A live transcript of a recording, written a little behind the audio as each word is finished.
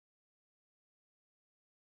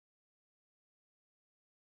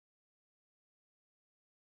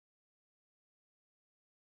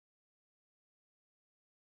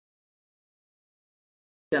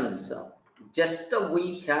Just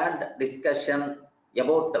we had discussion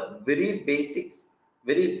about very basics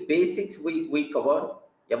we covered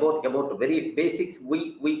about very basics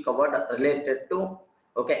we covered related to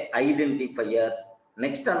okay identifiers.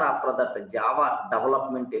 Next and after that Java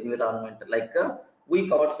development environment, like we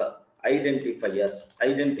covered sir identifiers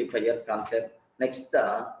concept. Next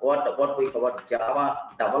what we covered Java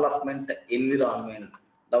development environment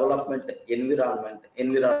and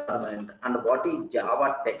what is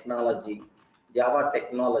Java technology.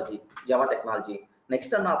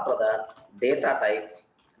 Next and after that data types.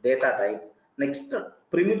 Next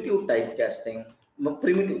primitive typecasting.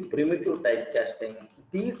 Primitive typecasting.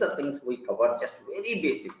 These are things we covered, just very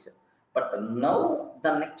basics. But now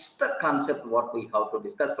the next concept what we have to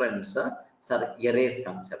discuss, friends, sir, erase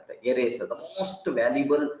concept. Erase the most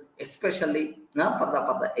valuable, especially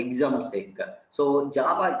for the exam sake. So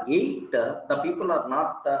Java 8 the people are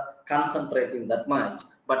not concentrating that much,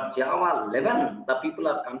 but Java 11 the people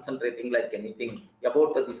are concentrating like anything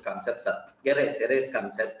about this concept, sir. Erase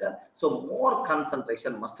concept. So more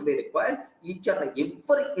concentration must be required. Each and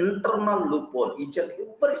every internal loophole, each and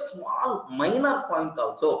every small minor point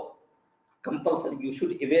also compulsory you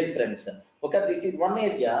should avail, friends. Okay, this is one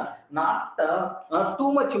area not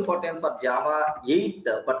too much important for Java 8,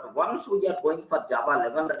 but once we are going for Java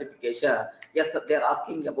 11 certification, yes, they are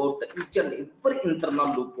asking about each and every internal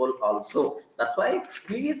loophole also. That's why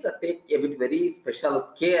please take a bit very special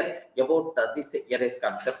care about this erase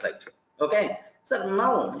concept, right? Okay, so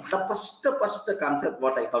now the first concept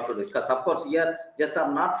what I have to discuss, of course here just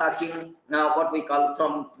I'm not talking what we call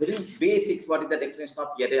from very basics, what is the definition of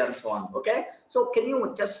array and so on. Okay, so can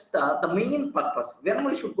you just the main purpose when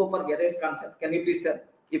we should go for erase concept, can you please tell?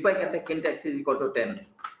 If I can take int x is equal to 10,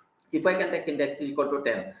 if I can take int x is equal to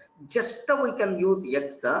 10, just we can use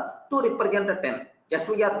x to represent a 10. Just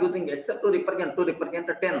we are using x to represent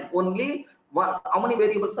a 10. Only one. How many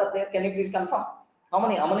variables are there? Can you please confirm? How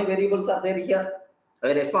many variables are there here?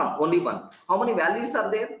 I respond only one. How many values are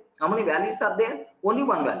there? How many values are there? Only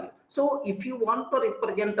one value. So if you want to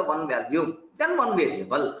represent one value, then one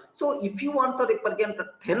variable. So if you want to represent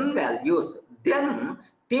 10 values, then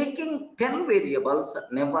taking 10 variables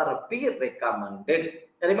never be recommended.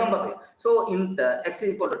 Remember that. So int x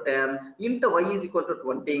is equal to 10, int y is equal to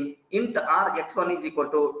 20, int r x1 is equal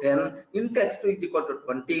to 10, int x2 is equal to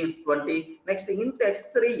 20. Next int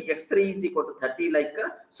x3 is equal to 30. Like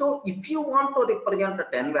so, if you want to represent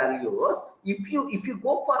 10 values, if you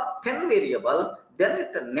go for 10 variable, then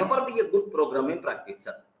it never be a good programming practice.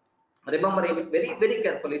 Remember it very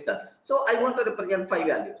carefully, sir. So I want to represent 5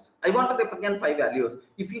 values.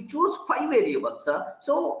 If you choose 5 variables, sir,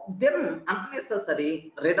 so then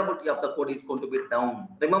unnecessary readability of the code is going to be down.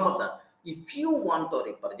 Remember that. If you want to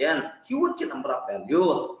represent huge number of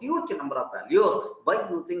values by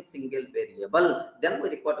using single variable, then we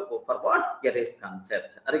require to go for what? Erase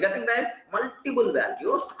concept. Regarding that, multiple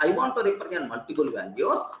values, I want to represent multiple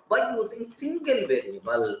values by using single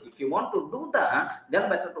variable. If you want to do that, then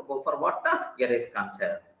better to go for what? Erase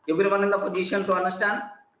concept. Everyone in the position to understand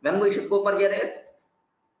when we should go for erase?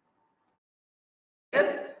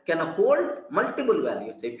 Can hold multiple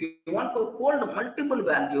values. If you want to hold multiple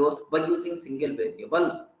values by using single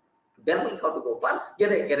variable, then we have to go for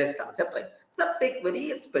erase concept, right? So take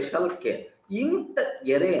very special care. Int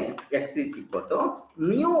array x is equal to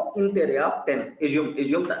new int array of 10.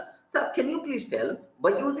 Assume that. Sir, can you please tell,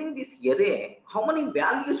 by using this array, how many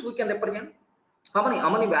values we can represent? How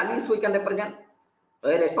many values we can represent?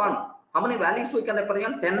 Respond. How many values we can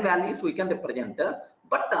represent? 10 values we can represent.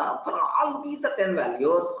 But for all these 10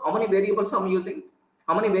 values, how many variables I'm using?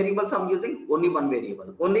 How many variables I'm using? Only one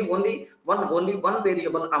variable. Only one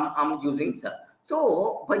variable I'm using, sir.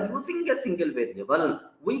 So by using a single variable,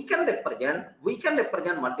 we can represent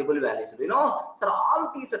multiple values. You know, sir,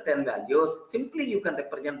 all these 10 values simply you can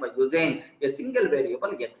represent by using a single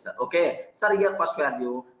variable x. Okay, sir, here first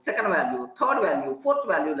value, second value, third value, fourth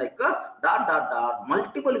value, like dot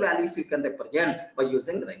multiple values you can represent by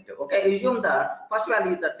using right. Okay, assume that first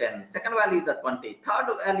value is the 10, second value is the 20, third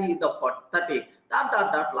value is the 30.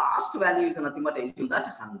 Dot last value is nothing but assume that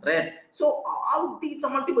 100. So all these are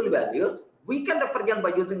multiple values we can represent by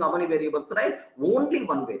using how many variables, right? Only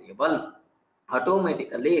one variable.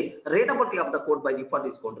 Automatically readability of the code by default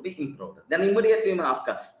is going to be improved. Then immediately you may ask,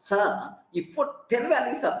 sir, if for 10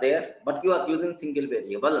 values are there but you are using single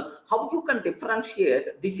variable, how you can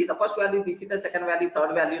differentiate this is the first value, this is the second value,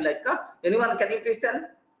 third value, like anyone can you please tell?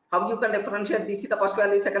 How you can differentiate? This is the first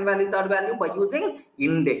value, second value, third value by using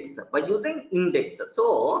index. By using index.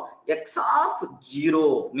 So x of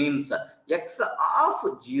 0 means x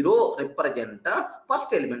of 0 represent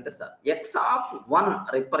first element, sir. X of 1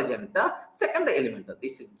 represent second element.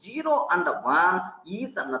 This is 0 and 1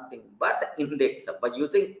 is nothing but index. By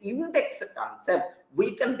using index concept,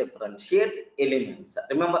 we can differentiate elements.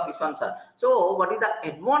 Remember this one, sir. So what is the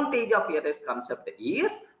advantage of arrays concept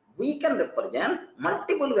is we can represent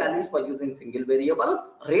multiple values by using single variable.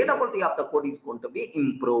 Readability of the code is going to be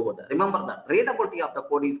improved. Remember that readability of the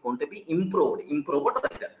code is going to be improved.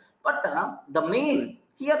 But the main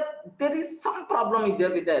here, there is some problem is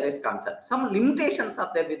there with the arrays concept. Some limitations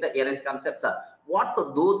are there with the arrays concepts. What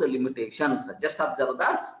are those limitations? Just observe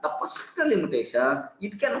that the first limitation,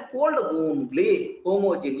 it can hold only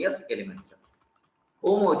homogeneous elements.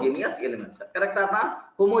 Homogeneous elements, correct or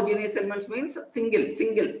not? Homogeneous elements means single,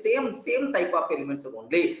 same type of elements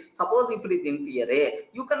only. Suppose if it is in array,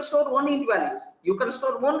 you can store one int values, you can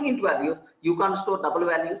store you can't store double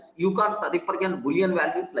values, you can't represent boolean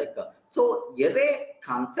values like that. So array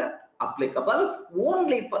concept applicable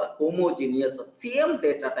only for homogeneous same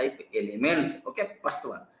data type elements. Okay, first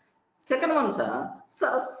one. Second one, sir,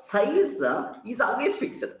 size is always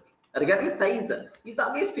fixed. Regarding size is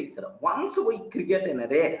always fixed. Once we create an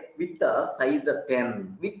array with the size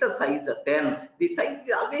 10, the size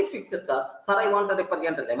is always fixed, sir. Sir, I want to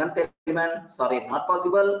represent 11th element. Sorry, not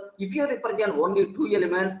possible. If you represent only 2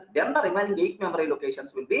 elements, then the remaining 8 memory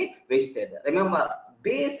locations will be wasted. Remember,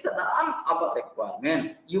 based on our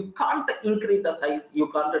requirement, you can't increase the size, you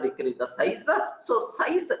can't decrease the size. So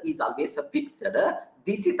size is always fixed.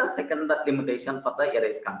 This is the second limitation for the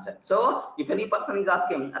arrays concept. So if any person is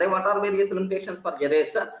asking, what are various limitations for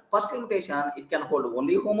arrays? First limitation, it can hold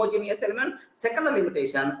only homogeneous element. Second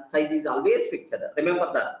limitation, size is always fixed.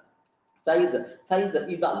 Remember that. Size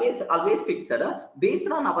is always fixed.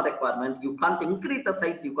 Based on our requirement, you can't increase the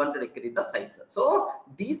size, you can't decrease the size. So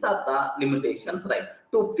these are the limitations, right?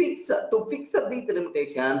 To fix these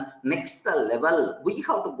limitations, next level we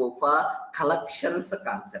have to go for collections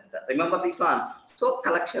concept. Remember this one. So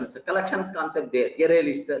collections concept there, array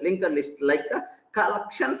list, linked list, like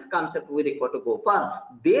collections concept we require to go for.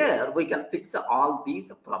 There we can fix all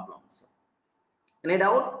these problems. Any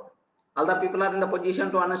doubt? All the people are in the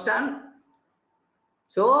position to understand.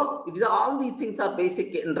 So it is all these things are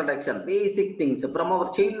basic introduction, basic things from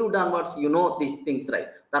our childhood onwards. You know these things, right?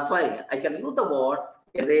 That's why I can use the word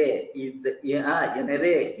array is an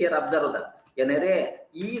array. Here observe that an array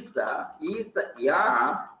is an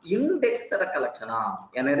indexed collection of.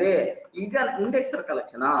 An array is an indexed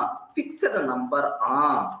collection of fixed number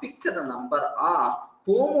of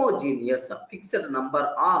homogeneous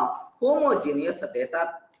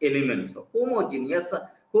data elements. Homogeneous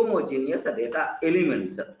data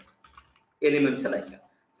elements like that.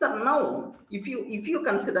 So now if you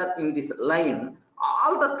consider in this line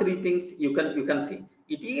all the three things, you can see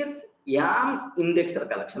it is an indexed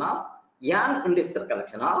collection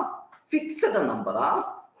of fixed number of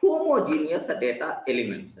homogeneous data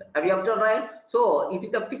elements. Have you observed, right? So it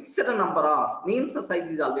is the fixed number of, means the size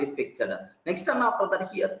is always fixed. Next and after that,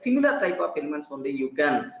 here similar type of elements only you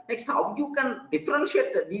can. Next, how you can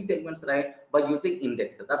differentiate these elements, right? By using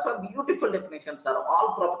index. That's why beautiful definitions are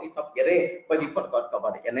all properties of array by default got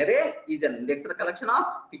covered. An array is an indexed collection of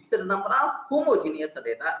fixed number of homogeneous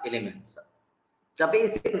data elements. The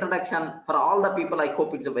basic introduction for all the people, I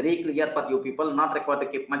hope it's very clear for you people, not required to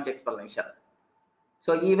keep much explanation.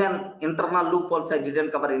 So even internal loopholes I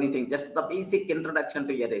didn't cover anything, just the basic introduction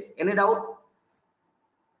to arrays. Any doubt?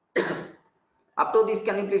 Up to this,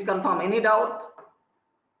 can you please confirm? Any doubt?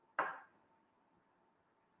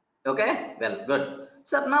 Okay, well, good.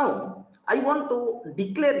 So now I want to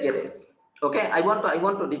declare arrays. Okay, I want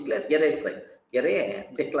to declare arrays, like array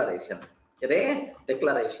declarations.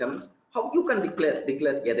 How you can declare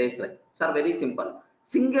arrays, like? Sir, very simple.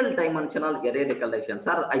 Single dimensional array declaration.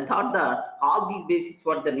 Sir, I thought that all these basics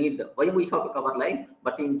what they need, why we have to cover line,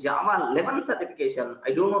 but in Java 11 certification,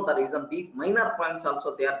 I don't know the reason, these minor points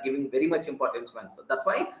also they are giving very much importance. So that's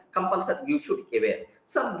why compulsory you should aware.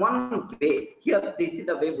 Sir, one way here, this is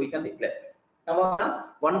the way we can declare. Now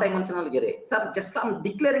one dimensional array. Sir, just I'm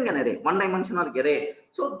declaring an array, one dimensional array.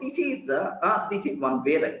 So this is one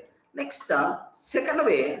way, right? Next, second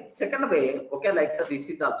way, okay, like this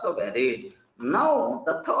is also varied. Now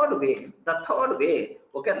the third way,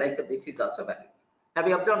 okay, like this is also valid. Have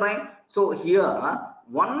you observed, right? So here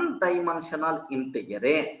one dimensional integer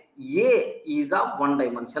A is a one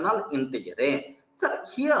dimensional integer. So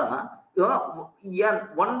here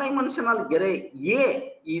one dimensional array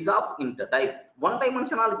A is of int type, one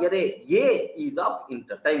dimensional array A is of int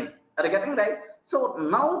time. Are you getting right? So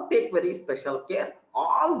now take very special care.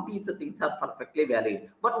 All these things are perfectly valid.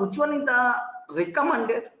 But which one is the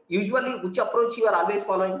recommended? Usually, which approach you are always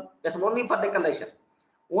following? Yes, only for declaration.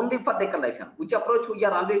 Only for declaration. Which approach we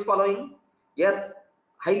are always following? Yes,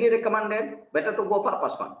 highly recommended. Better to go for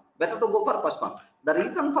first one. Better to go for first one. The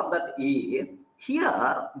reason for that is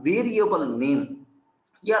here variable name.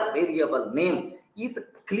 Here variable name is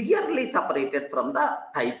clearly separated from the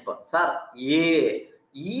type. Sir, A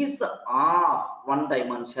is of one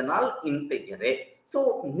dimensional integer array.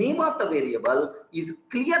 So name of the variable is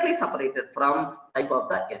clearly separated from type of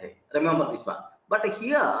the array. Remember this one. But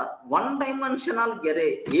here one dimensional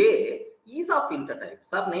array A is of int type.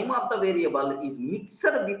 Sir, name of the variable is mixed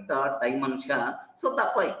with the dimension. So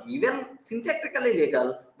that's why even syntactically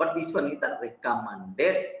legal, but this one is the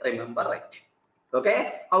recommended. Remember, right? Okay,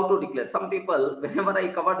 how to declare? Some people, whenever I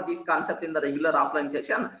covered this concept in the regular offline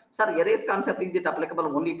session, sir, arrays concept, is it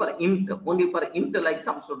applicable only for int? Only for int, like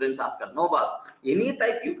some students ask. No, boss. Any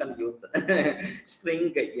type you can use.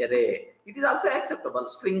 String array. It is also acceptable.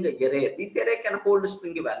 String array. This array can hold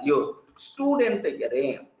string values. Student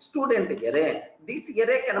array. Student array. This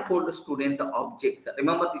array can hold student objects.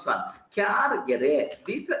 Remember this one. Char array.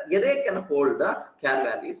 This array can hold char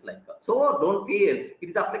values like that. So don't feel it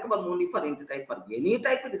is applicable only for int type. For any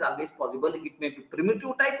type, it is always possible. It may be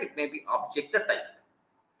primitive type. It may be object type.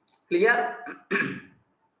 Clear?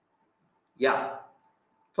 Yeah.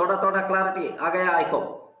 Thoda clarity आ गया, I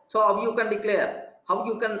hope. So how you can declare? How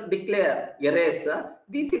you can declare arrays?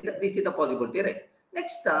 This is the possibility, right?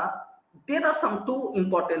 Next, there are some two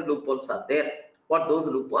important loopholes are there. What those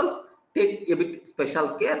loopholes? Take a bit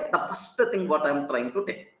special care. The first thing what I am trying to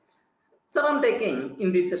take. So I'm taking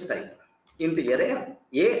in this style. Int array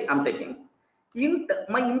A I'm taking. Int,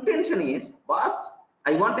 my intention is, boss,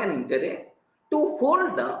 I want an int array to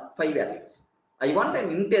hold 5 values. I want an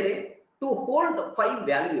int array to hold 5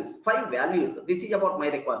 values. 5 values. This is about my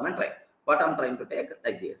requirement, right? What I'm trying to take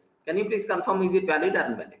like this. Can you please confirm, is it valid or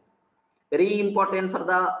invalid? Very important for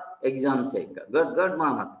the exam sake. Good,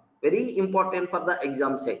 Mohammed. Very important for the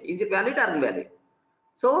exam sake. Is it valid or invalid?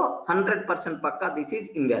 So 100% pakka, this is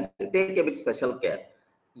invalid. Take a bit special care.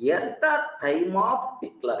 At the time of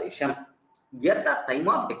declaration,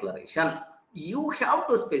 you have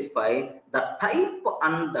to specify the type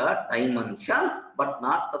and the dimension, but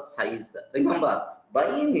not the size. Remember,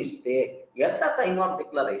 by mistake, at the time of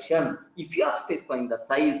declaration, if you are specifying the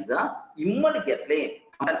size, immediately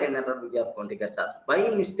compile error we are going to get. By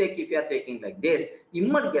mistake, if you are taking like this,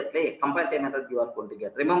 immediately compile error you are going to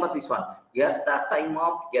get. Remember this one. At the time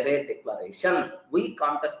of array declaration, we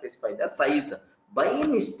can't specify the size. By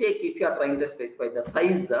mistake, if you are trying to specify the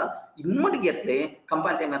size, immediately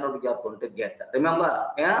compile error we are going to get. Remember,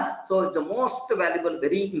 yeah. So it's the most valuable,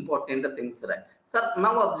 very important things, right? Sir,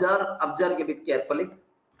 now observe a bit carefully.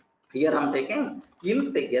 Here I'm taking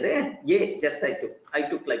int array A. Just I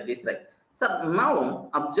took like this, right? So now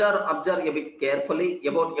observe a bit carefully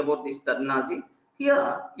about this terminology.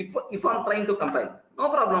 Here, if I'm trying to compile, no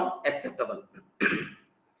problem, acceptable.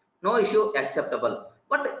 No issue, acceptable.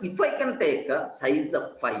 But if I can take a size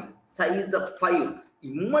of 5,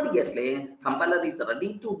 immediately compiler is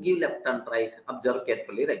ready to give left and right. Observe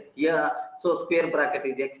carefully, right? Here, so square bracket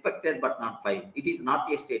is expected but not 5. It is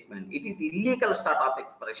not a statement. It is illegal start of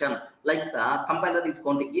expression. Like the compiler is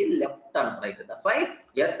going to give left and right. That's why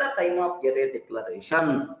at the time of array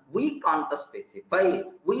declaration, we can't specify.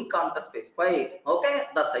 Okay,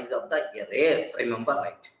 the size of the array. Remember,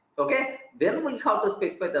 right? Okay, then we have to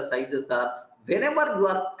specify the sizes are whenever you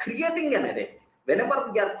are creating an array.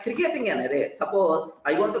 Whenever we are creating an array, suppose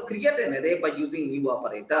I want to create an array by using new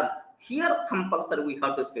operator. Here compulsory we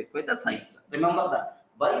have to specify the size. Remember that.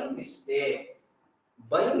 By mistake,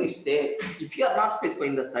 if you are not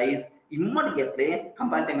specifying the size, immediately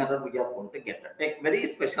compiling error we are going to get. Take very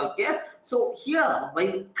special care. So here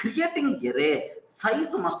by creating array,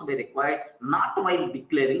 size must be required, not while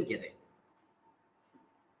declaring array.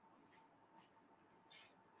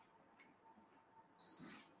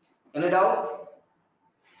 Any doubt?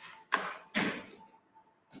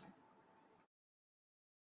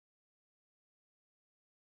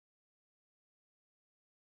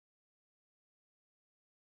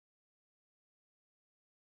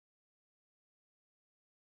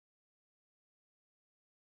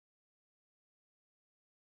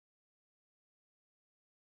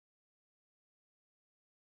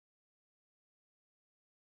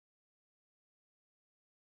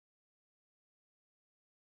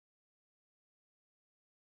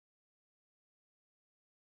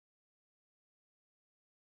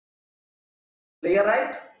 Clear,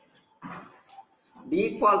 right?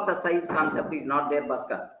 Default size concept is not there,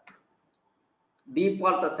 Bhaskar.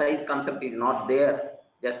 Default size concept is not there.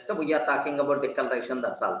 Just we are talking about declaration,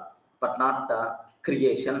 that's all, but not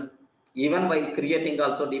creation. Even while creating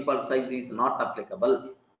also default size is not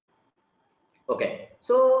applicable. Okay,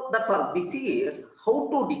 so that's all. This is how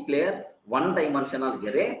to declare one dimensional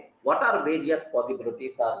array. What are various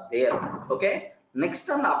possibilities are there? Okay, next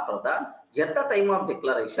and after that, at the time of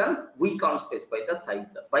declaration, we can't specify the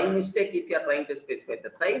size. By mistake, if you are trying to specify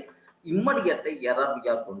the size, immediately error we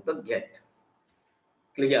are going to get.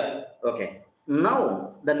 Clear? Okay.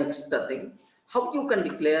 Now the next thing, how you can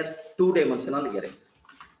declare two-dimensional arrays?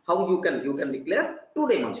 How you can declare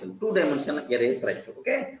two-dimensional arrays, right?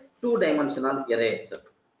 Okay, two-dimensional arrays.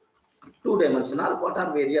 Two-dimensional. What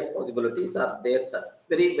are various possibilities are there, sir?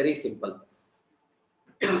 Very simple.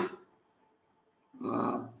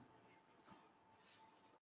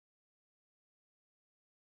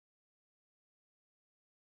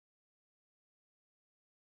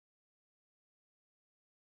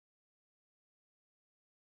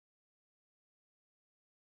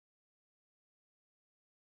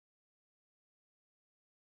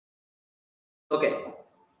 Okay,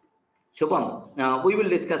 Shubham, we will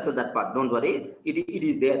discuss that part. Don't worry, it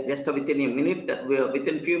is there. Just within a minute,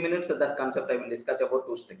 within few minutes, that concept I will discuss about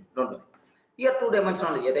two string. Don't worry. Here,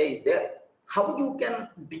 two-dimensional array is there. How you can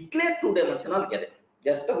declare two-dimensional array?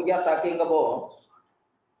 Just we are talking about.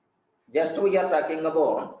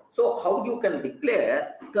 So how you can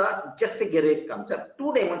declare the just arrays concept,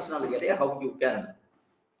 two-dimensional array? How you can?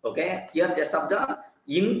 Okay, here just observe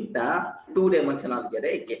in the two-dimensional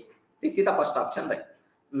array. Okay. This is the first option, right?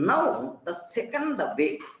 Now the second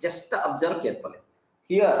way, just observe carefully.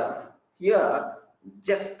 Here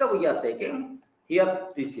just we are taking here.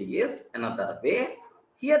 This is another way.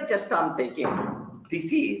 Here just I'm taking.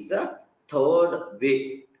 This is a third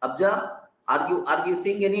way. Observe. Are you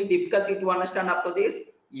seeing any difficulty to understand after this?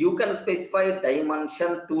 You can specify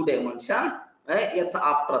dimension, two dimension. Yes,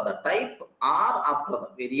 after the type or after the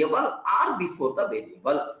variable or before the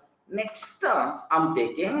variable. Next I'm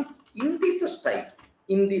taking in this style.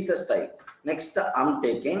 Next I'm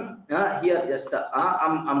taking here just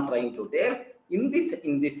I'm trying to take in this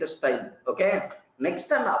style. Okay, next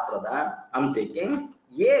and after that I'm taking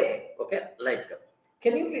a. Okay, like,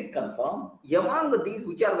 can you please confirm among these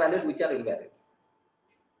which are valid, which are invalid?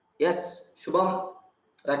 Yes, Shubham,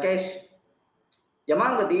 Rakesh,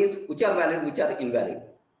 among these which are valid, which are invalid?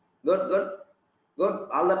 Good.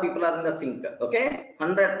 All the people are in the sync. Okay,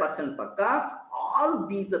 100% pakka. All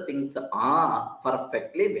these things are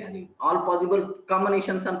perfectly valid. All possible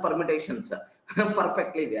combinations and permutations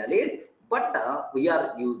perfectly valid. But we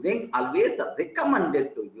are using always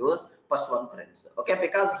recommended to use first one, friends. Okay,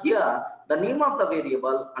 because here the name of the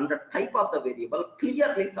variable and the type of the variable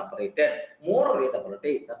clearly separated, more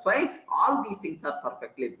readability. That's why all these things are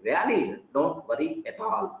perfectly valid. Don't worry at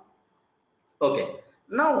all. Okay,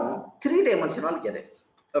 now three-dimensional arrays.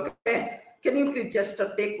 Okay, can you please just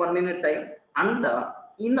take 1 minute time and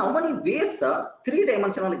in how many ways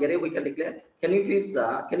three-dimensional array we can declare? Can you please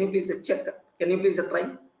check? Can you please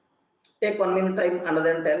try? Take 1 minute time and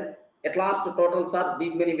then tell. At last, totals are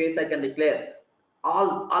these many ways I can declare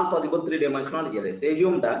all possible three-dimensional arrays.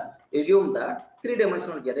 Assume that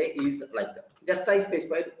three-dimensional array is like that. Just I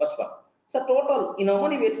specified first one. So total in how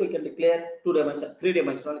many ways we can declare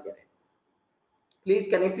three-dimensional array? Please,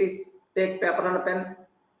 can you please take paper and a pen?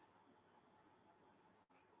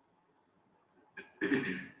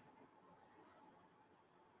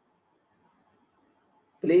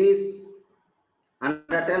 Please, and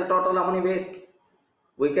tell total how many ways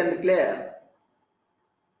we can declare.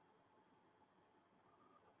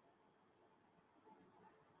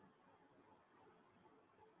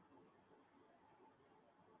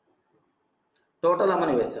 Total how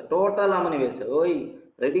many ways? Oi,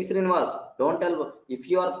 ready, Srinivas? Don't tell. If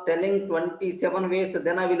you are telling 27 ways,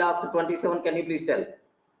 then I will ask 27. Can you please tell?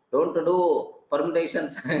 Don't do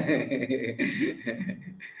permutations. Ready,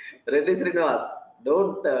 Srinivas?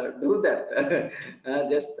 Don't do that.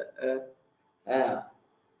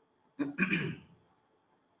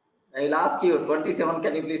 I will ask you 27.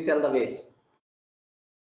 Can you please tell the ways?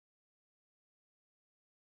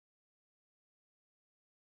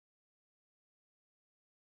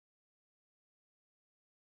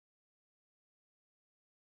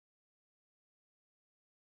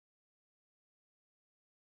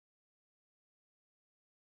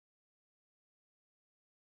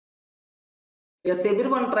 Yes,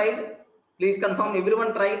 everyone tried. Please confirm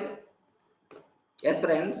everyone tried. Yes,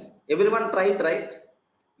 friends, everyone tried, right?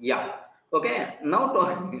 Yeah. Okay. Now to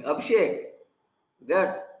Abhishek.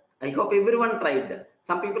 Good. I hope everyone tried.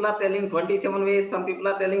 Some people are telling 27 ways, some people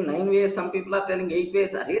are telling 9 ways, some people are telling 8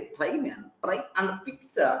 ways. Try, man. Try and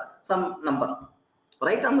fix some number.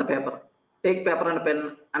 Write on the paper. Take paper and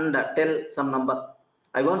pen and tell some number.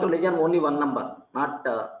 I want to legend only one number, not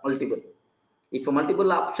multiple. If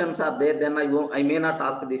multiple options are there, then I may not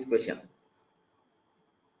ask this question.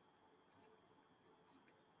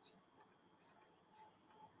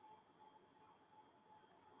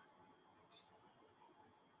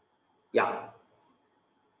 Yeah.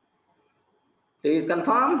 Please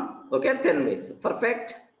confirm. Okay, 10 ways.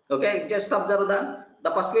 Perfect. Okay, just observe that.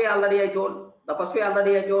 The first way already I told. The first way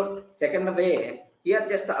already I told. Second way, here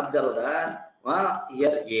just observe that.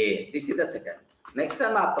 Here A. This is the second. Next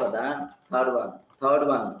and after that, third one. Third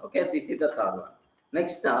one. Okay, this is the third one.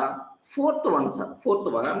 Next, fourth one, sir.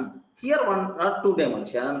 Fourth one. Here one, 2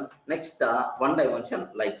 dimension. Next, 1 dimension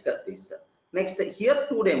like this. Next, here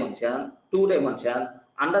 2 dimension, 2 dimension,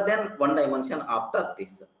 and then 1 dimension after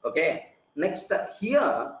this. Okay. Next,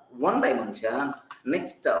 here 1 dimension.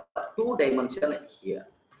 Next, 2 dimension here.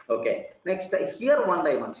 Okay. Next, here 1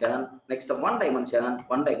 dimension. Next, 1 dimension,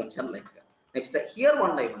 1 dimension like that. Next, here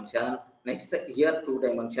 1 dimension. Next, here 2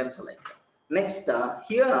 dimensions like that. Next,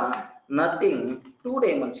 here nothing, 2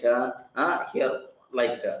 dimension. Here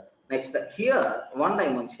like that. Next, here 1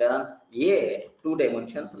 dimension, A, 2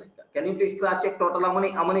 dimensions like that. Can you please cross check total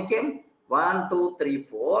how many came? 1, 2, 3,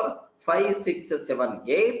 4, 5, 6, 7,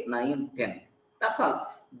 8, 9, 10. That's all.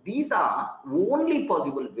 These are only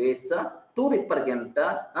possible ways to represent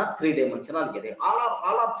a 3-dimensional array. All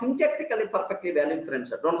are syntactically perfectly valid,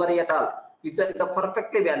 friends. Don't worry at all. It's a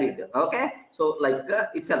perfectly valid. Okay. So like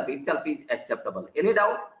itself is acceptable. Any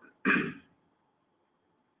doubt?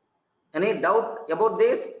 Any doubt about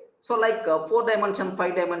this? So like 4 dimension,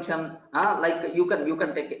 5 dimension, like you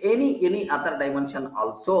can take any other dimension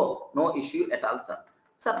also, no issue at all, sir.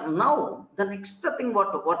 Sir, now the next thing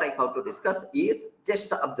what I have to discuss is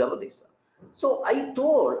just observe this. So I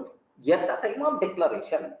told at the time of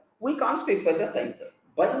declaration we can't specify the size.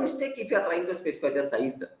 By mistake, if you are trying to specify the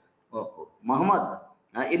size, Muhammad,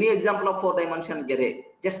 any example of 4 dimension array,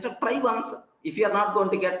 just try once. If you are not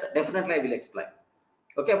going to get, definitely I will explain.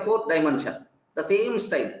 Okay, 4th dimension, the same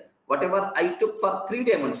style. Whatever I took for 3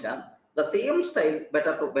 dimension, the same style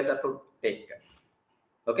better to take.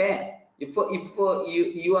 Okay, if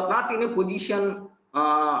you are not in a position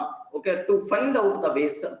okay to find out the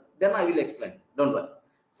ways, then I will explain. Don't worry.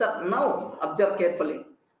 So now observe carefully.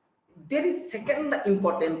 There is second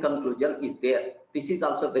important conclusion is there. This is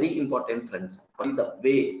also very important, friends. The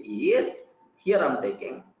way is here I'm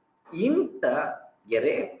taking int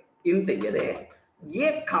array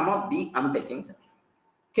A comma B I'm taking.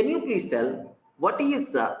 Can you please tell what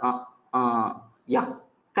is yeah,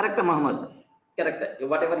 correct, Muhammad? Correct.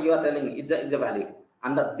 Whatever you are telling, it's a value.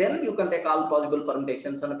 And then you can take all possible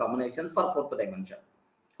permutations and combinations for 4th dimension.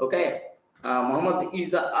 Okay. Muhammad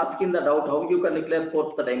is asking the doubt how you can declare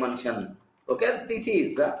 4th dimension. Okay. This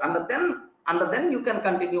is and then you can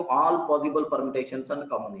continue all possible permutations and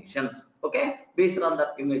combinations. Okay. Based on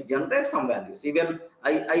that, you may generate some values. Even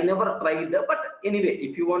I never tried, but anyway,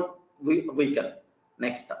 if you want, we can.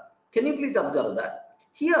 Next, can you please observe that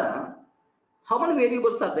here how many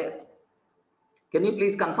variables are there? Can you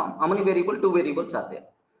please confirm how many variables? 2 variables are there.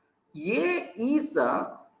 A is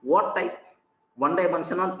what type?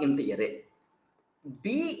 1-dimensional int array.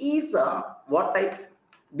 B is what type?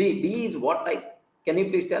 B is what type? Can you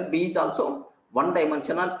please tell? B is also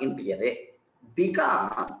 1-dimensional int array,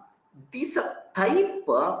 because this type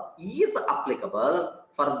is applicable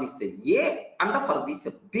for this A and for this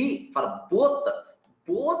B. For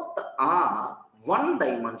both are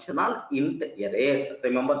 1-dimensional int arrays.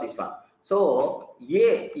 Remember this one. So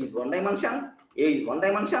A is 1 dimension,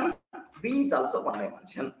 B is also 1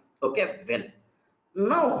 dimension. Okay, well,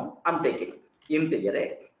 now I'm taking int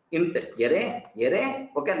array.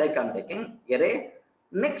 Okay, like I'm taking array.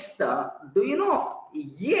 Next, do you know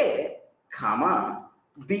A comma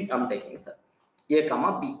B I'm taking, sir? A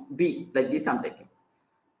comma B like this I'm taking.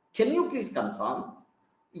 Can you please confirm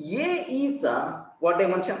A is what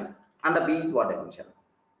dimension and B is what dimension?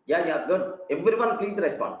 Yeah, good. Everyone please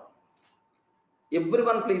respond.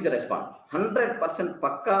 Everyone please respond. 100%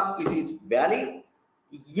 pakka it is valid.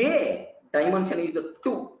 A dimension is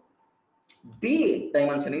 2, B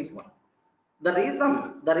dimension is 1. The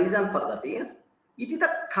reason for that is it is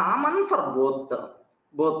a common for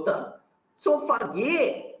both. So for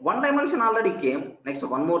A, 1 dimension already came. Next,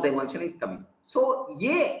 1 more dimension is coming. So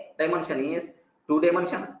A dimension is 2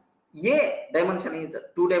 dimension. A dimension is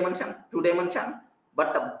 2 dimension.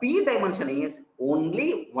 But B dimension is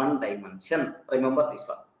only 1 dimension. Remember this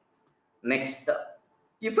one. Next,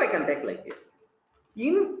 if I can take like this,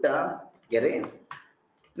 int array,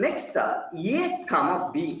 next a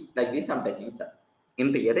comma b, like this I'm taking, sir.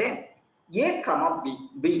 Int array a comma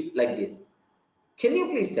b like this. Can you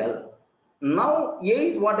please tell now a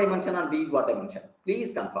is what dimension and b is what dimension?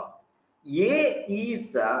 Please confirm. A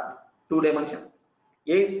is 2 dimension.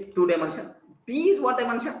 A is 2 dimension. B is what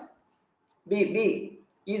dimension? B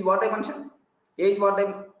is what dimension? A is what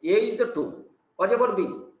dimension? A is a 2. What about B?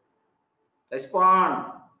 Respond.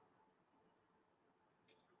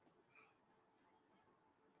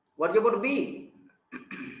 What about B?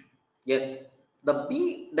 Yes, the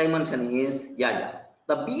B dimension is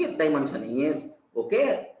the B dimension is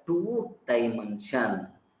okay, 2 dimension.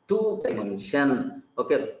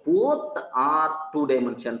 Okay, both are 2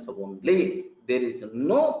 dimensions only. There is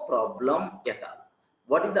no problem at all.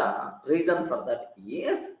 What is the reason for that?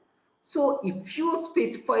 Yes, so if you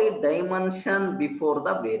specify dimension before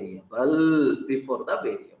the variable,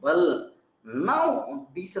 now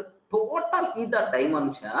this total is the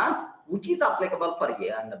dimension which is applicable for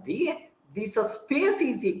A and B. This space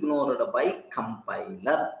is ignored by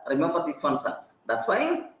compiler. Remember this one, sir. That's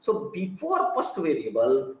why. So before first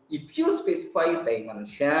variable, if you specify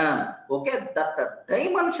dimension, okay, that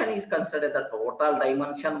dimension is considered the total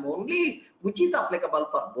dimension only, which is applicable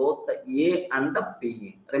for both the A and the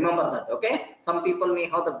B. Remember that, okay? Some people may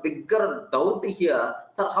have the bigger doubt here.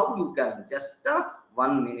 Sir, how you can just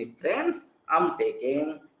 1 minute, friends. I'm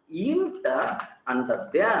taking int and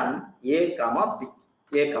then a comma b.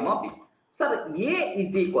 Sir, a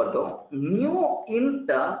is equal to new int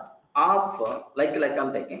of like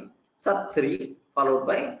I'm taking, sir, 3 followed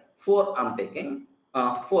by 4 I'm taking,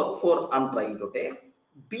 4 I'm trying to take.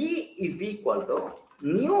 B is equal to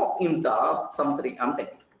new int of some 3 I'm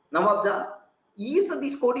taking. Now observe, is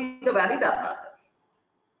this code is valid or not?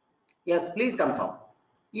 Yes, please confirm.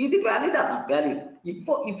 Is it valid or not valid? If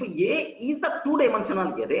A is the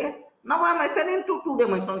 2-dimensional array, now I am assigning to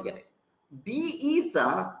 2-dimensional array. B is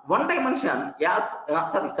 1 dimension. Yes,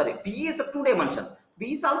 sorry. B is a 2-dimension.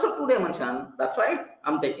 B is also 2-dimension. That's why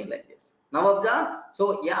I'm taking like this. Now observe.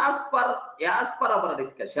 So as per our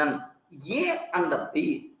discussion, A and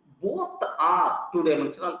B both are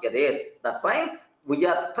 2-dimensional arrays. That's why we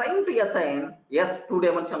are trying to assign yes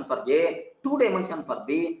 2-dimension for A, 2-dimension for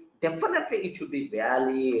B. Definitely it should be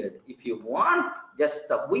valid. If you want, just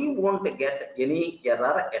we won't get any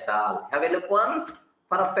error at all. Have a look once.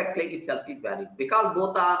 Perfectly itself is valid because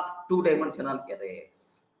both are 2-dimensional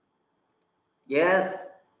arrays. Yes,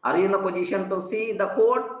 are you in the position to see the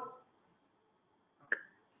code?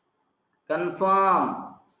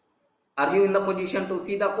 Confirm. Are you in the position to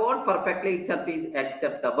see the code? Perfectly itself is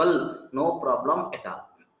acceptable. No problem at all.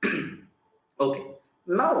 Okay.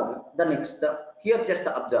 Now the next here just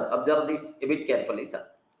observe this a bit carefully, sir.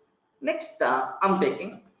 Next I'm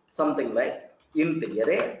taking something like int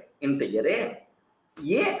array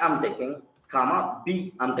A I'm taking comma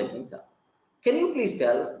B I'm taking, sir. Can you please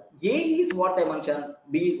tell A is what dimension,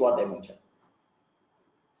 B is what dimension?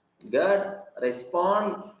 Good.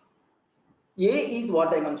 Respond. A is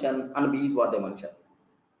what dimension and B is what dimension?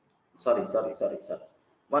 Sorry.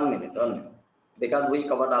 1 minute. Because we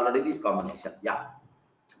covered already this combination. Yeah.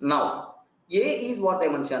 Now A is what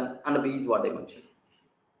dimension and B is what dimension?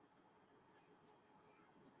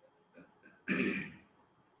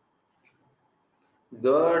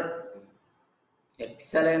 Good.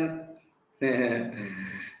 Excellent.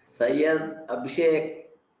 Syed, Abhishek,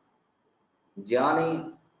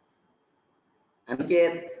 Johnny,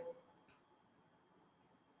 Aniket.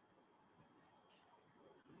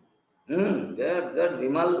 Good.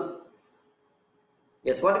 Vimal.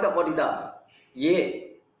 Yes, what is the A?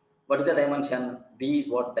 What is the dimension? B is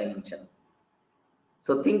what dimension?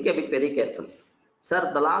 So think a bit very carefully.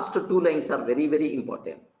 Sir, the last 2 lines are very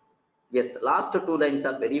important. Yes, last 2 lines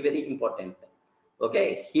are very important.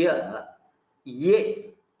 Okay, here we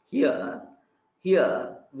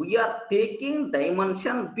are taking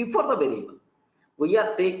dimension before the variable.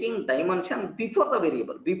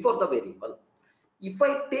 If I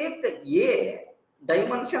take A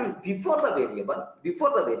dimension before the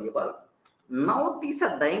variable, now this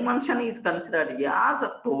dimension is considered as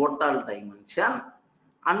a total dimension,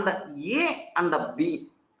 and A and B,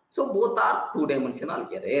 so both are 2-dimensional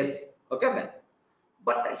arrays. Okay, man.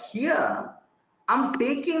 But here I'm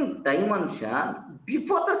taking dimension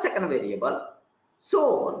before the second variable,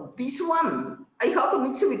 so this one I have to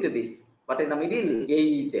mix with this. But in the middle,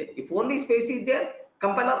 A is there. If only space is there,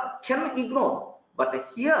 compiler can ignore. But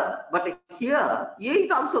here A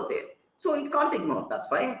is also there, so it can't ignore. That's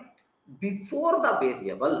why before the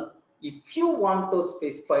variable, if you want to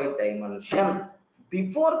specify dimension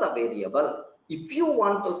before the variable, if you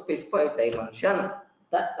want to specify dimension,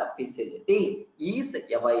 that the facility is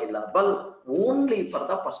available only for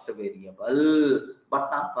the first variable, but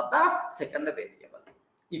not for the second variable.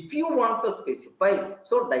 If you want to specify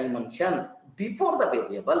so dimension before the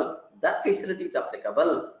variable, that facility is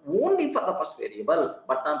applicable only for the first variable,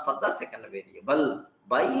 but not for the second variable.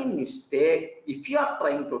 By mistake, if you are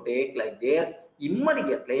trying to take like this,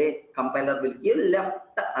 immediately compiler will give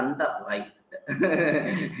left and right.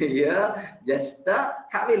 Here, just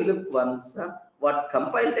have a look once what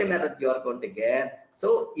compile time error you are going to get.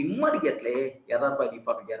 So immediately error by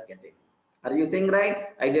default you are getting. Are you saying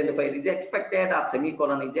right? Identifier is expected or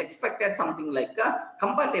semicolon is expected, something like a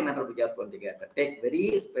compile time error you are going to get. Take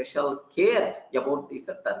very special care about this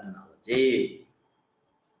terminology.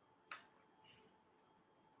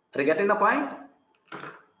 Are you getting the point?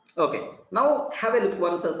 Okay. Now have a look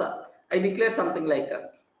once, sir. I declared something like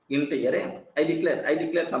int array. I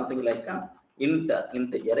declared something like int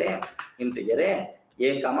array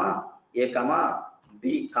a comma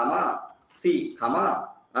b comma c comma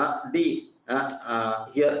d.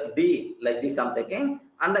 Here d like this I'm taking,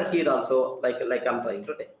 and here also like I'm trying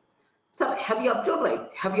to take. Sir, have you observed, right?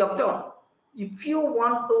 Have you observed? If you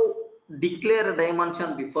want to declare a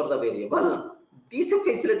dimension before the variable, this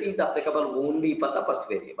facility is applicable only for the first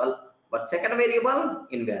variable, but second variable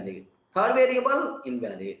invalid, third variable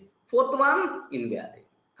invalid, fourth one invalid.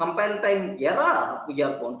 Compile time error we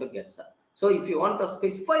are going to get, sir. So if you want to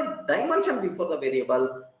specify dimension before the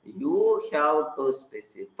variable, you have to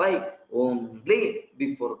specify only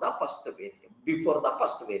before the first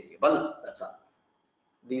variable. That's all.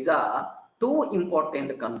 These are two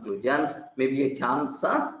important conclusions. Maybe a chance,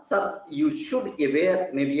 sir, you should aware,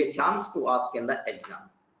 maybe a chance to ask in the exam.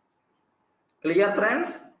 Clear,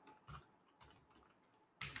 friends?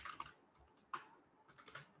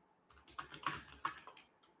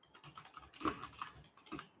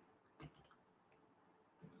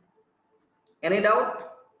 Any doubt?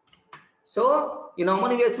 So, in how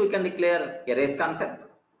many ways we can declare arrays concept?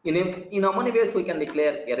 In how many ways we can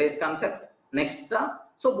declare arrays concept? Next,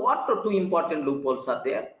 so what two important loopholes are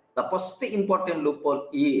there? The first important loophole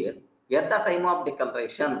is at the time of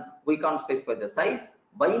declaration, we can't specify the size.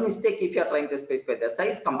 By mistake, if you are trying to specify the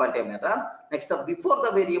size, compile time error. Next, before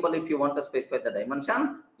the variable, if you want to specify the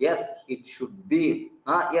dimension, yes, it should be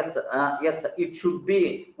yes, it should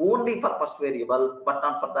be only for first variable, but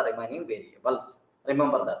not for the remaining variables.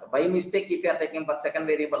 Remember that. By mistake, if you are taking for second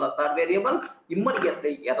variable or third variable,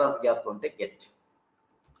 immediately error we are going to get.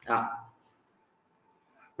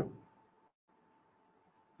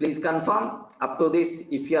 Please confirm up to this.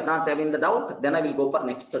 If you are not having the doubt, then I will go for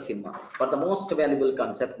next cinema. For the most valuable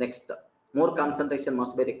concept, next, more concentration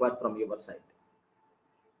must be required from your side.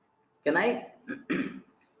 Can I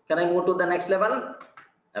move to the next level?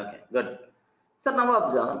 Okay, good. So now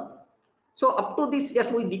observe. So up to this,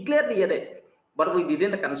 yes, we declared the array, but we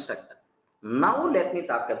didn't construct. Now let me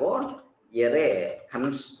talk about array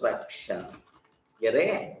construction.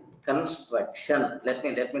 Array construction. Let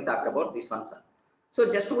me talk about this one, sir. So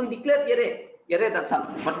just we declare array, that's all,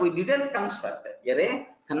 but we didn't construct array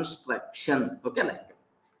construction. Okay, like that.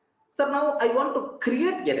 So now I want to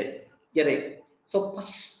create array. So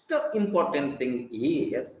first important thing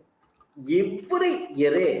is every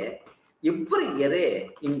array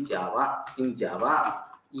in Java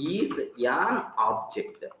is an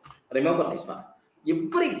object. Remember this one.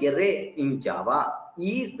 Every array in Java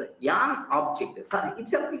is an object. Sir,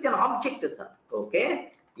 itself is an object, sir.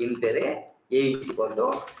 Okay, int array a is equal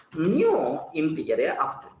to new int array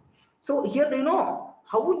object. So here, do you know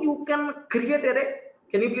how you can create array?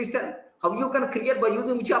 Can you please tell how you can create by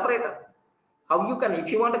using which operator? How you can,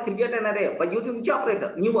 if you want to create an array by using which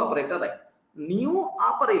operator? New operator, right? New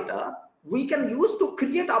operator we can use to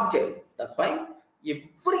create object. That's fine.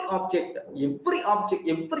 Every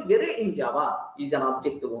array in Java is an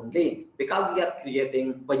object only because we are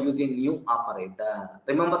creating by using new operator.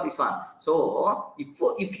 Remember this one. So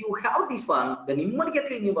if you have this one, then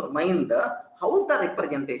immediately in your mind how the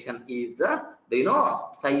representation is, do you know,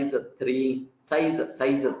 size 3, size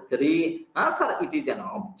 3. Sir, it is an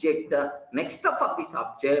object. Next up for this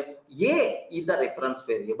object, a is the reference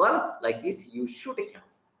variable. Like this you should have.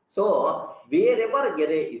 So wherever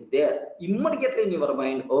array is there, immediately in your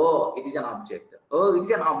mind, oh, it is an object. Oh, it's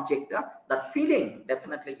an object. That feeling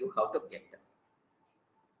definitely you have to get.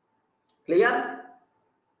 Clear?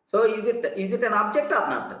 So is it an object or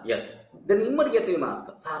not? Yes. Then immediately you ask,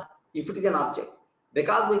 sir, if it is an object,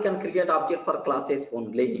 because we can create object for classes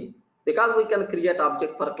only. Because we can create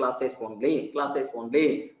object for classes only.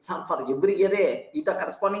 Sir, for every array, if the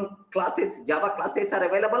corresponding classes, Java classes are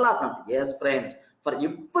available or not? Yes, friends. For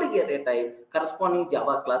every array type, corresponding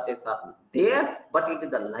Java classes are there, but it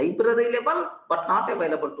is the library level, but not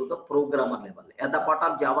available to the programmer level. At the part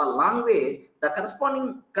of Java language, the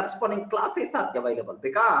corresponding classes are available,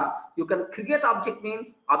 because you can create object,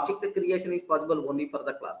 means object creation is possible only for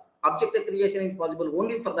the class. Object creation is possible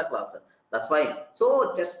only for the class. That's why.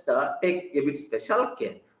 So just take a bit special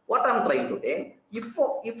care. What I'm trying to say, if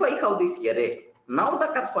I have this array, now the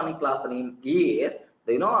corresponding class name is,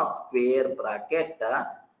 square bracket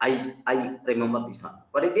I remember this one.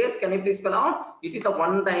 What is this? Can you please spell out? It is the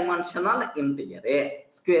one-dimensional int array,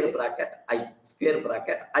 square bracket I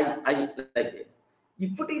like this.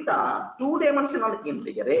 If it is the two-dimensional int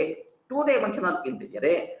array,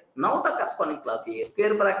 now the corresponding class is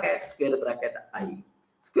square bracket I,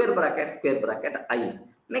 square bracket I.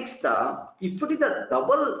 Next, if it is a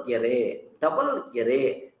double array,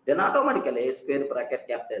 then automatically square bracket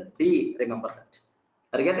capital D. Remember that.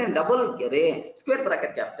 Are you getting double array, square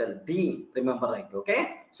bracket capital D? Remember, right?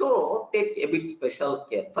 Okay. So take a bit special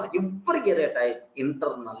care. For every array type,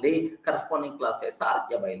 internally corresponding classes are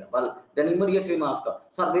available. Then immediately you ask,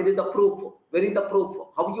 sir, where is the proof? Where is the proof?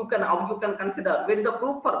 How you can consider? Where is the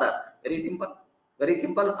proof for that? Very simple. Very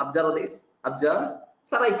simple. Observe this. Observe.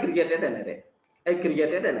 Sir, I created an array.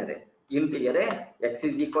 Int array x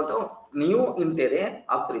is equal to new int array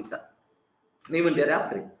of 3, sir. New int array of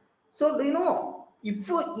 3. So do you know, if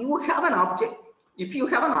you have an object,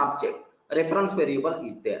 reference variable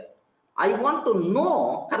is there. I want to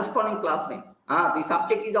know corresponding class name. This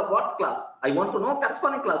object is a what class? I want to know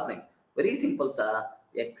corresponding class name. Very simple, sir.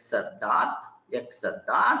 X dot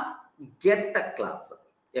get a class.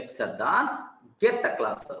 Get a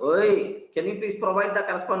class. Oi, can you please provide the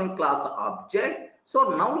corresponding class object? So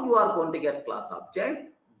now you are going to get class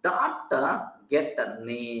object dot get a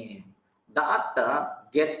name.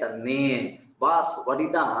 Boss, what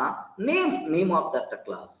is the name of that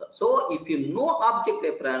class? So if you know object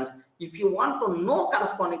reference, if you want to know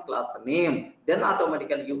corresponding class name, then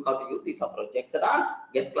automatically you have to use this approach. X dot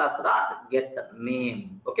get class dot get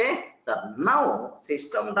name. Okay. So now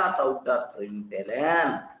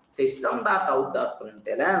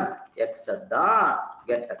system.out.println x dot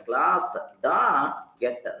get a class dot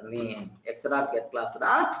get name. X dot get class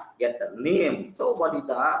dot get name. So what is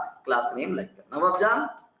the class name like? Now observe.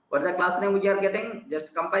 What is the class name we are getting?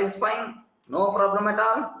 Just compile fine, no problem at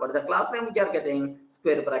all. What is the class name we are getting?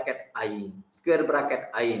 Square bracket I,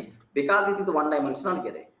 because it is the one-dimensional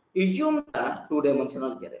array. Assume the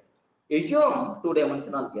two-dimensional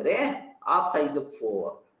array. Of size of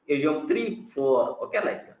 4. Assume 3, 4. Okay,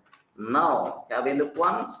 like that. Now have a look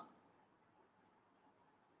once.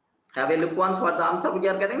 What the answer we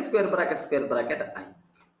are getting? Square bracket I.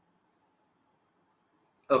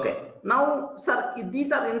 Okay. Now, sir,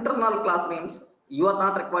 these are internal class names. You are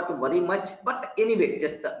not required to worry much, but anyway,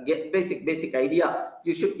 just get basic idea.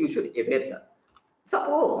 You should aware, sir.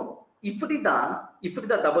 Suppose if it is the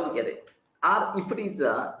double array, or if it is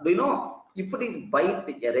if it is byte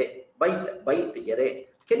array,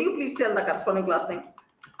 can you please tell the corresponding class name?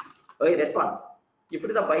 Okay, respond. If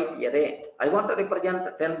it is a byte array, I want to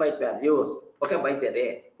represent 10 byte values. Okay, byte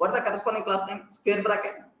array. What is the corresponding class name? Square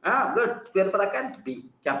bracket. Good. Square bracket B,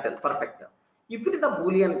 capital. Perfect. If it is the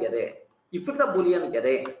Boolean array,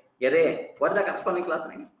 what is the corresponding class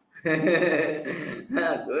name?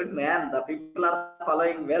 Good man. The people are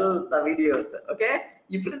following well the videos. Okay.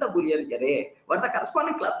 If it is the Boolean array, what is the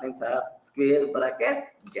corresponding class name, sir? Square bracket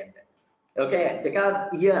Z. Okay, because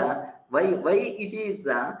here why it is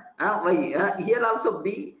here also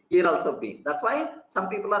B, that's why some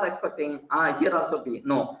people are expecting here also B.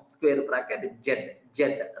 No, square bracket Z.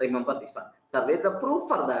 Remember this one. So where the proof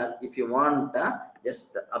for that? If you want,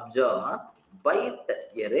 just observe byte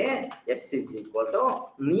array x is equal to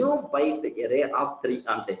new byte array of 3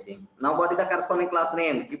 I'm taking. Now what is the corresponding class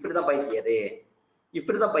name? If it is the byte array,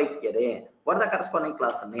 what is the corresponding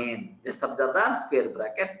class name? Just observe that square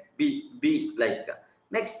bracket B like.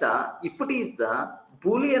 Next, if it is a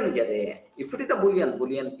Boolean array,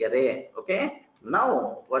 Boolean array, okay.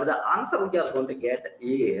 Now, what is the answer we are going to get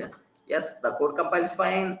is, yes, the code compiles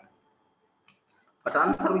fine, but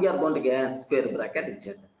answer we are going to get square bracket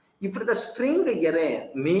Z. If it is a string array,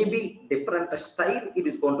 maybe different style it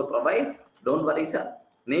is going to provide. Don't worry, sir.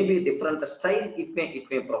 Maybe different style it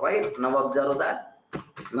may provide. Now observe that.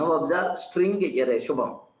 Now observe string array,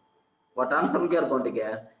 Shubham. What answer we are going to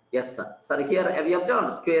get? Yes, sir. Sir, here have you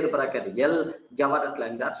observed square bracket L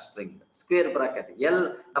java.lang string. Square bracket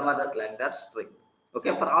L java.lang string.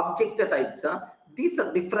 Okay, for object types, these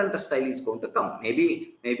are different style is going to come.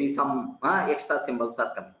 Maybe some extra symbols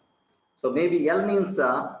are coming. So maybe L means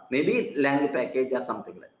maybe lang package or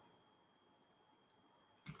something like that.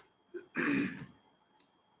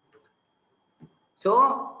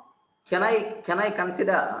 So can I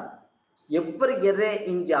consider every array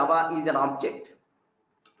in Java is an object?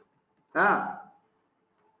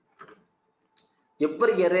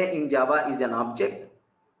 Every array in Java is an object.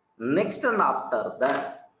 Next and after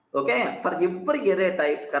that, okay, for every array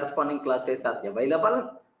type corresponding classes are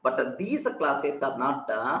available, but these classes are not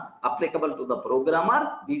applicable to the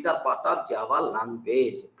programmer. These are part of Java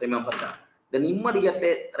language. Remember that. Then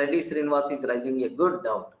immediately Reddy Srinivas is raising a good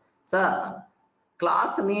doubt. Sir,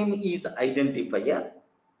 class name is identifier.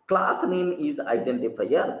 Class name is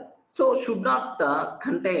identifier. So should not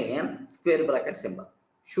contain square bracket symbol.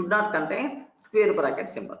 Should not contain square bracket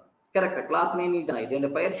symbol. Correct. Class name is an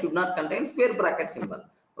identifier, should not contain square bracket symbol.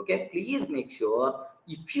 Okay, please make sure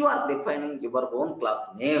if you are defining your own class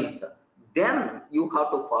names, then you have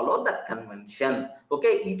to follow that convention.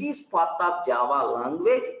 Okay, it is part of Java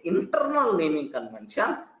language internal naming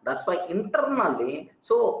convention. That's why internally,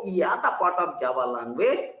 so yeah, the part of Java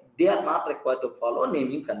language, they are not required to follow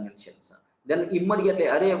naming conventions. Then immediately,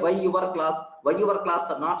 array, why your class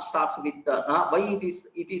not starts with why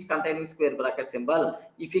it is containing square bracket symbol.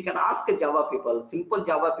 If you can ask Java people, simple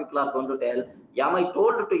Java people are going to tell, am I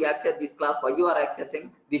told to access this class? Why you are accessing?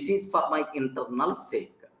 This is for my internal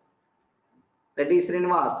sake. That is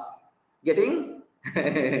Srinivas getting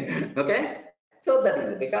okay. So that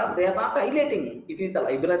is because they are not highlighting it is the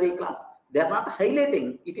library class. They are not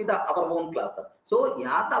highlighting it is our own class. So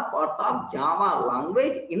yeah, the part of Java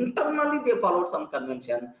language internally they followed some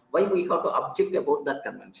convention. Why we have to object about that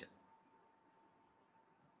convention?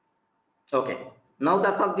 Okay, now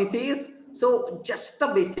that's all this is. So just a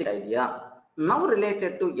basic idea. Now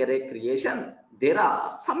related to array creation, there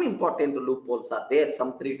are some important loopholes are there.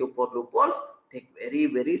 Some 3 to 4 loopholes. Take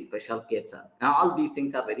very special care, sir. Now all these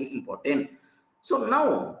things are very important. So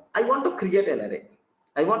now I want to create an array.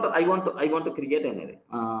 I want to create an array.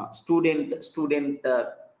 Student.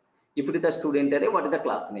 If it is a student array, what is the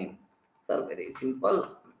class name? Sir, very simple.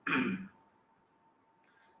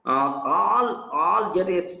 All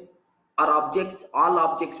arrays are objects. All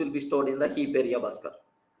objects will be stored in the heap area basket.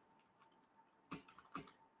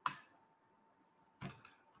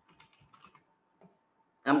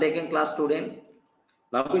 I'm taking class student.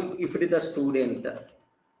 Now if it is the student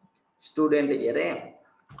array,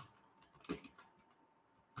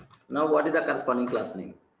 now what is the corresponding class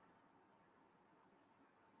name?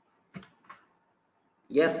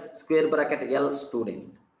 Yes, square bracket L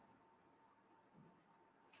student.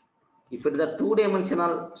 If it is a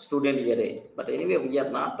 2-dimensional student array, but anyway we are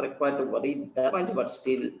not required to worry that much, but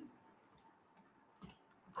still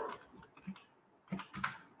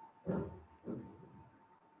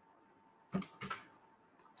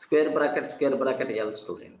square bracket L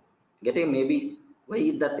student. Getting maybe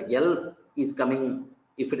why that L is coming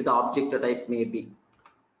if it is the object type maybe.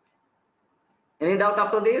 Any doubt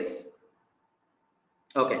up to this?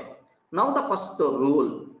 Okay. Now the first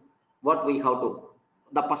rule, what we have to,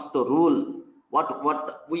 the first rule,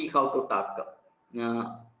 what we have to talk.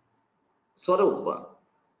 Swarup,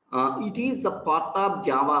 it is a part of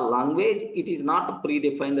Java language. It is not a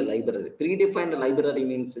predefined library. Predefined library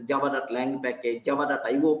means java.lang package,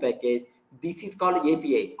 java.io package. This is called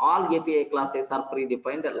API. All API classes are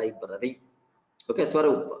predefined library. Okay,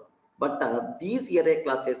 Swarup. But these array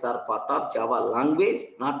classes are part of Java language,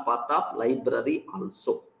 not part of library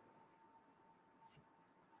also.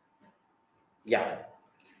 Yeah.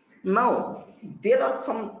 Now there are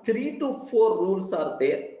some 3 to 4 rules are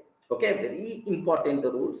there. Okay, very important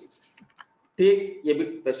rules. Take a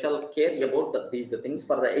bit special care about these things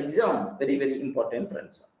for the exam. Very important,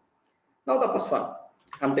 friends. Now the first one,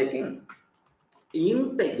 I'm taking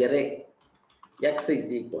int array x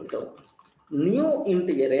is equal to new int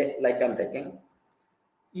array, like I'm taking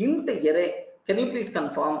int array. Can you please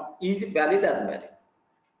confirm, is it valid or invalid?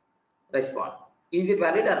 Respond. Is it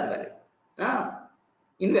valid or invalid?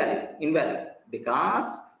 Invalid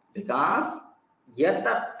because at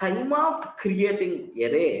the time of creating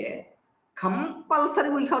array, compulsory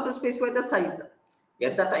we have to specify the size.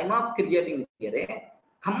 At the time of creating array,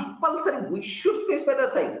 compulsory we should specify the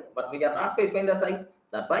size, but we are not specifying the size.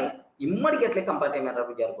 That's why immediately comparative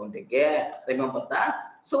error we are going to get. Remember that.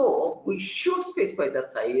 So we should specify the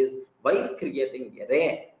size while creating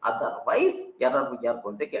array. Otherwise, error we are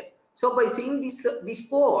going to get. So by seeing this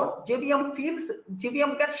code,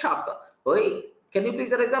 JVM gets shocked. Hey, can you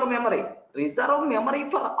please reserve memory? Reserve memory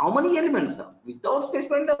for how many elements? Without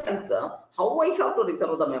specifying the size, how I have to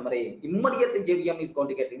reserve the memory? Immediately JVM is going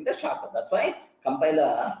to get in the shock. That's why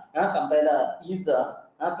compiler is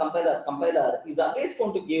always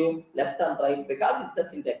going to give left and right because it's a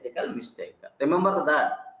syntactical mistake. Remember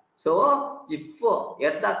that. So if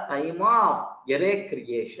at the time of array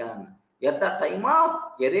creation,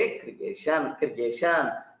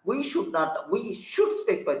 we should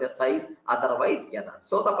specify the size, otherwise error.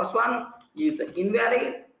 So the first one is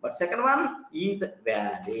invalid, but second one is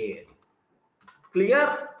valid.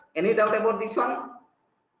 Clear? Any doubt about this one?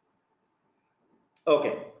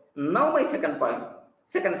 Okay. Now my second point,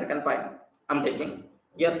 second point I'm taking.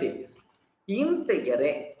 Here see this. Int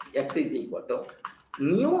array x is equal to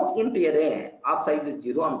new int array of size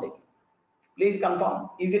 0 I'm taking. Please confirm.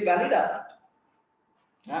 Is it valid or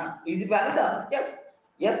not? Is it valid or not? Yes.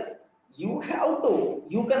 Yes. You have to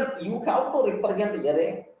represent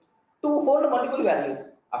array to hold multiple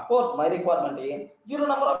values. Of course, my requirement is 0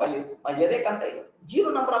 number of values. My array contains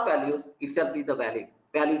 0 number of values. Itself is the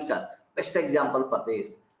values are. Best example for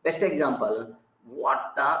this. Best example.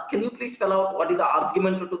 What can you please spell out what is the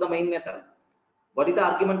argument to the main method? What is the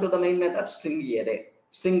argument to the main method? String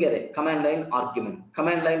array, command line argument.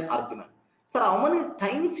 Sir, how many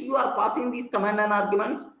times you are passing these command line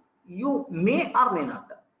arguments? You may or may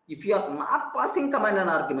not. If you are not passing command line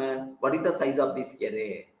argument, what is the size of this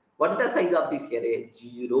array? What is the size of this array?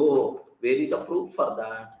 0. Where is the proof for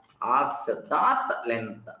that? Ask that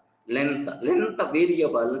length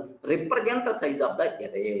variable represent the size of the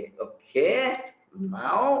array. Okay.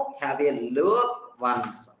 Now have a look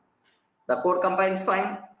once. The code compiles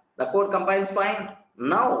fine.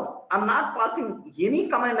 Now I'm not passing any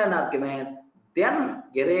command and argument. Then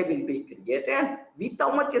array will be created with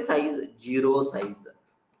how much size? 0 size.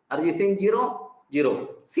 Are you saying 0? 0.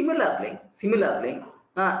 Similarly,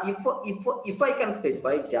 if I can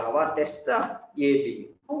specify Java test AB,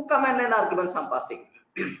 2 command line arguments I'm passing.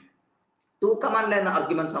 2 command line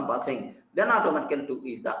arguments I'm passing. Then automatically 2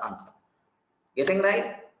 is the answer. Getting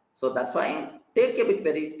right? So that's why take a bit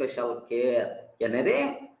very special care. An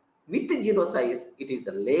array with 0 size, it is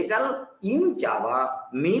legal in Java.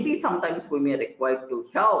 Maybe sometimes we may require to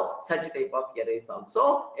have such type of arrays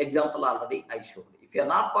also. Example already I showed. If you are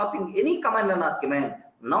not passing any command line argument,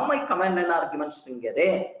 now my command line argument string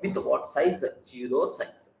array with what size? 0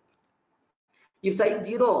 size. If size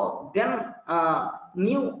 0, then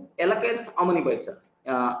new allocates how many bytes?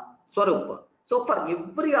 Swarup. So for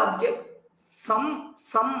every object, some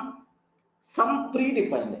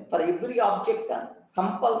predefined. For every object,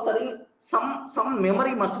 compulsory some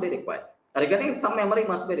memory must be required. Are you getting? Some memory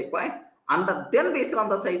must be required, and then based on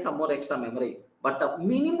the size, some more extra memory. But the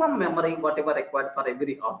minimum memory, whatever required for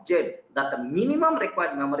every object, that the minimum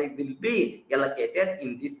required memory will be allocated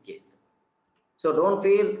in this case. So don't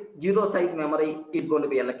feel 0 size memory is going to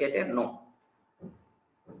be allocated. No.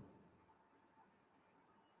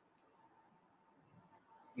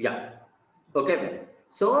 Yeah. Okay.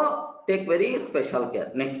 So take very special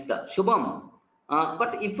care. Next, Shubham.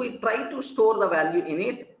 But if we try to store the value in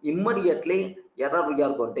it, immediately error we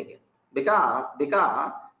are going to get, because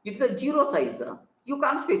it's a 0 size. You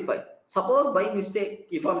can't specify. Suppose by mistake,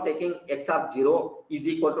 if I'm taking x of 0 is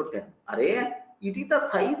equal to 10. Array, it is the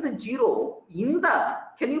size 0 in the.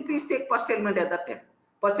 Can you please take first element at the 10?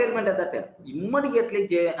 First element at the 10. Immediately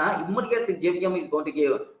JVM is going to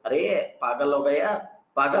give. Array, pagal ho gaya.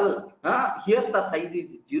 Pagal, here the size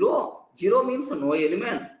is 0. 0 means no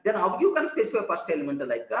element. Then how you can specify first element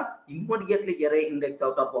like immediately array index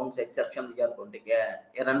out of bounds exception we are going to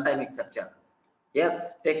get a runtime exception.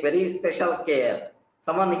 Yes, take very special care.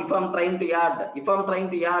 Someone, if I'm trying to add,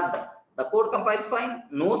 the code compiles fine,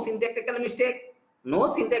 no syntactical mistake,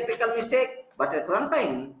 but at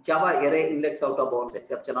runtime Java array index out of bounds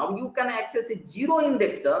exception. How you can access a 0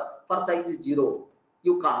 index for size 0?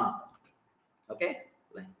 You can't. Okay.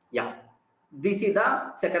 Yeah, this is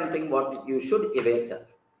the second thing what you should evade, sir.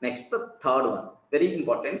 Next, the third one, very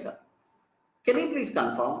important, sir. Can you please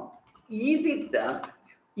confirm, is it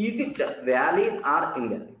valid or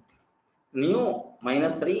invalid? New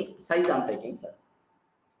 -3 size I'm taking, sir.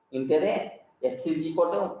 Int array x is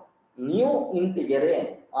equal to new int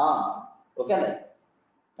array. Okay,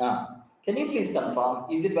 like can you please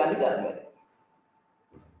confirm, is it valid or invalid?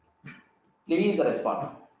 Please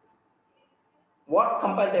respond. What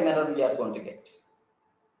compile time error we are going to get?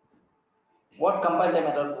 What compile time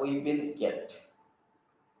error we will get?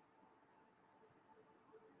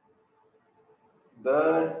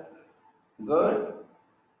 Good.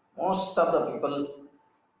 Most of the people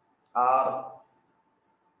are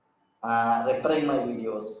referring my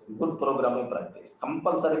videos. Good programming practice.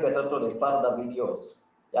 Compulsory better to refer the videos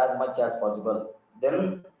as much as possible.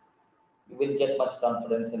 Then you will get much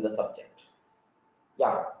confidence in the subject.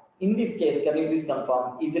 Yeah. In this case, can you please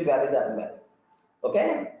confirm, is it valid or invalid?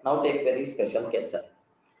 Okay. Now take very special case, sir.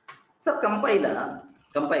 Sir, compiler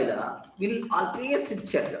compiler will always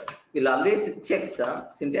check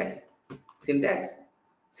syntax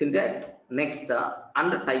next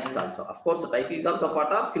and types also. Of course, type is also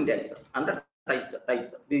part of syntax and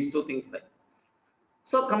types these two things, right?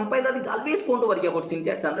 So compiler is always going to worry about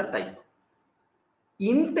syntax and type.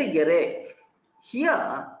 Int array,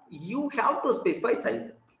 here you have to specify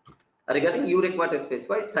size. Regarding you require to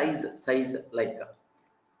specify size like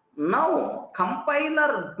now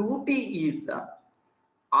compiler duty is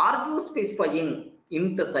are you specifying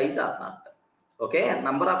int size or not? Okay,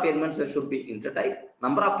 number of elements should be int type,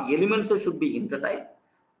 number of elements should be int type.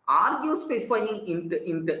 Are you specifying int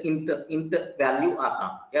value or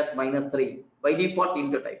not? Yes, -3 by default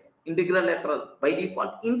int type, integral lateral by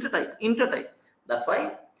default int type. That's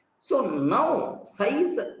why. So now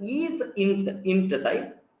size is int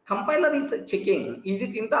type. Compiler is checking, is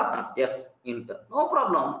it int or not? Yes, int, no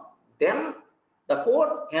problem. Then the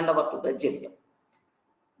code hand over to the JVM.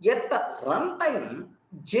 At the runtime,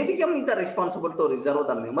 JVM is responsible to reserve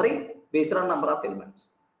the memory based on number of elements.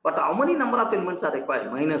 But how many number of elements are required?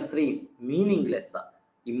 -3, meaningless.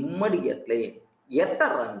 Immediately at the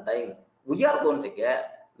runtime, we are going to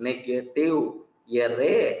get negative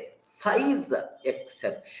array size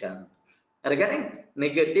exception. Regarding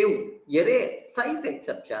negative array size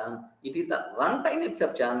exception, it is the runtime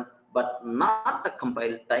exception, but not the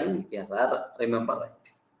compile time error. Remember, right?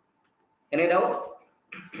 Any doubt?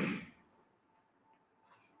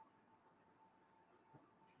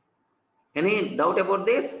 Any doubt about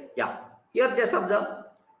this? Yeah. Here just observe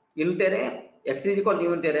int array x is equal to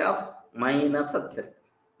new int array of -3.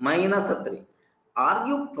 -3. Are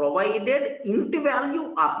you provided int value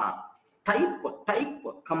or not? Type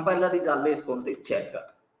compiler is always going to check.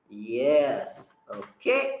 Yes.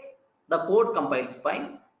 Okay. The code compiles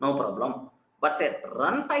fine, no problem. But at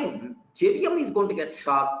runtime, JVM is going to get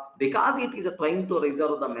shocked because it is trying to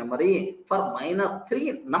reserve the memory for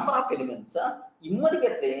 -3 number of elements.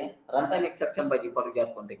 Immediately, runtime exception by default we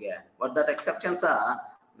are going to get. But that exceptions are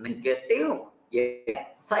negative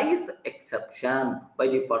size exception by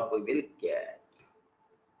default we will get.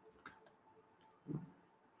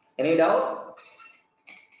 Any doubt?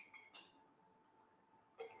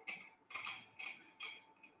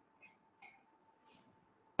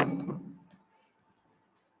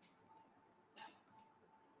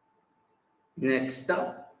 Next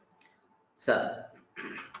up, sir,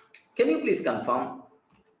 can you please confirm,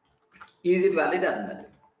 is it valid or not?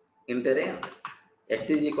 Int array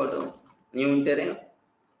x is equal to new int array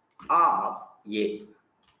of a,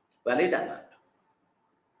 valid or not?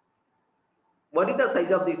 What is the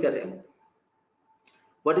size of this array?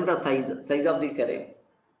 What is the size of this array?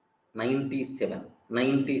 97,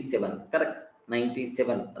 correct?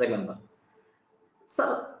 97, remember. Sir,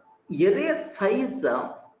 array size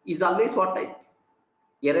is always what type?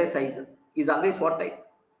 Array size is always what type?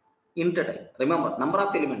 Int type. Remember, number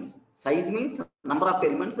of elements. Size means number of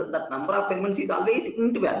elements. That number of elements is always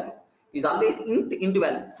int value. Is always int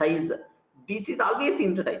value. Size. This is always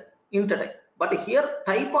int type. But here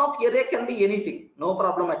type of array can be anything. No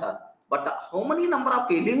problem at all. But how many number of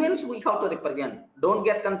elements we have to represent? Don't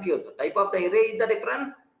get confused. Type of the array is the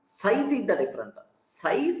different. Size is the different.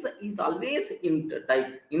 Size is always int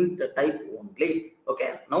type only. Okay.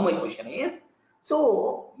 Now my question is,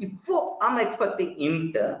 so if I'm expecting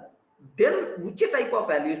int, then which type of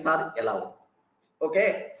values are allowed? Okay,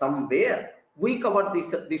 somewhere we covered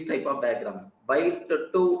this type of diagram. Byte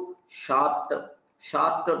to short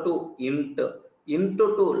to int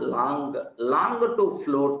to long to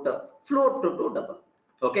float to double.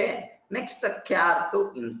 Okay, next char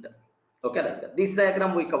to int. Okay, like that. This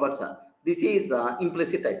diagram we covered, sir. This is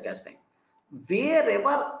implicit typecasting.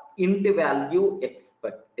 Wherever int value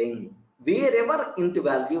expecting,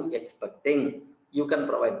 you can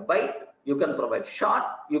provide byte, you can provide short,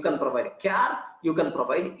 you can provide char, you can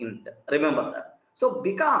provide int. Remember that. So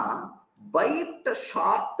because byte,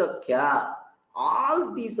 short, char,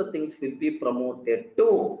 all these things will be promoted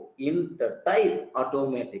to int type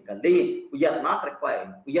automatically. We are not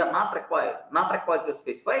required to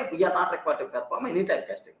specify, we are not required to perform any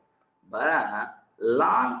typecasting. But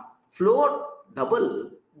long, float,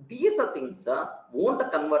 double, these things won't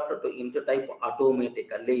convert to int type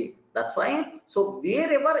automatically. That's why, so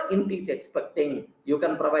wherever int is expecting, you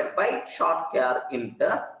can provide byte, short, char, int,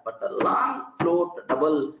 but the long, float,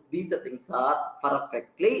 double, these things are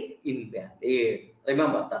perfectly invalid.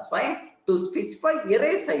 Remember, that's why to specify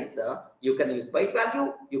array size, you can use byte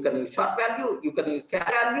value, you can use short value, you can use char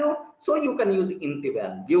value, so you can use int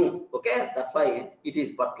value. Okay, that's why it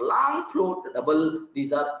is, but long, float, double,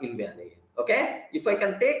 these are invalid. Okay, if I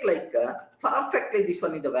can take like perfectly this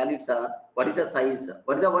one is the valid, sir. What is the size?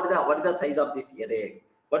 What is the size of this array?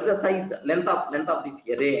 What is the size length of this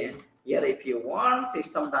array? Here, if you want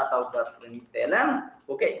system dot out the println,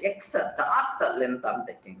 okay, x dot length I'm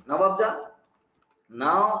taking. Now observe.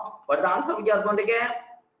 Now, what is the answer we are going to get?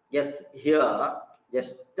 Yes, here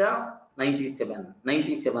just 97.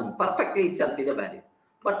 Perfectly itself is a value.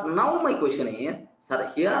 But now my question is,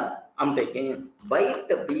 sir, here I'm taking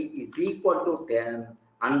byte b is equal to 10,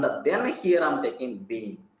 and then here I'm taking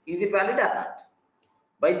b. Is it valid or not?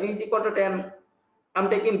 Byte b is equal to 10. I'm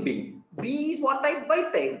taking b. B is what type?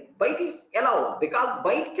 Byte type. Byte is allowed because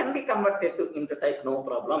byte can be converted to int type, no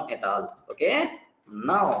problem at all. Okay.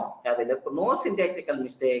 Now have a look. No syntactical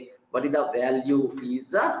mistake. What is the value?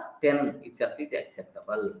 Is 10 itself is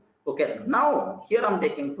acceptable. Okay. Now here I'm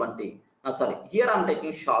taking 20. Sorry. Here I'm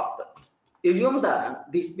taking short. Assume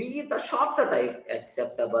that this b is the short type.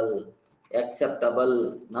 Acceptable.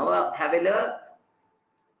 Now have a look.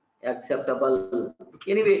 Acceptable.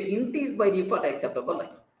 Anyway, int is by default acceptable.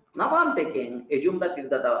 Right? Now I'm taking, assume that it is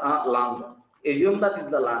the long. Assume that it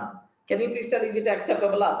is the long. Can you please tell, is it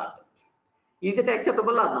acceptable or not? Is it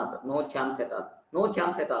acceptable or not? No chance at all. No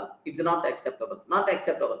chance at all. It's not acceptable. Not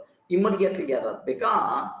acceptable. Immediately error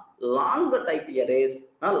because long type arrays,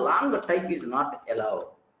 long type is not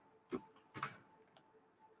allowed.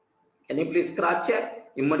 Can you please cross check?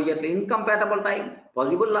 Immediately incompatible type,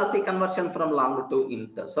 possible lossy conversion from long to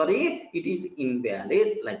int. Sorry, it is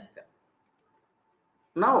invalid like that.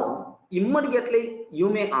 Now, immediately you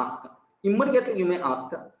may ask,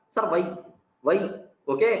 sir, why?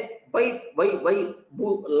 Okay, why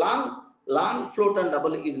long float and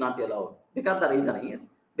double is not allowed? Because the reason is,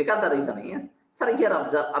 sir, here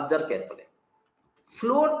observe carefully.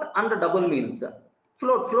 Float and double means,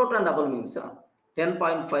 float and double means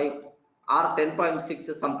 10.5 or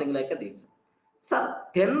 10.6, something like this. Sir,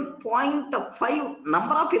 10.5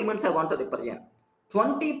 number of elements I want to represent.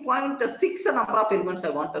 20.6 number of elements I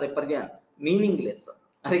want to represent. Meaningless.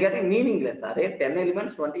 Are you getting meaningless? Are 10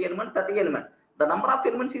 elements, 20 elements, 30 elements. The number of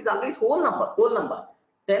elements is always whole number.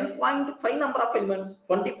 10.5 number of elements,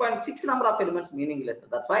 20.6 number of elements, meaningless.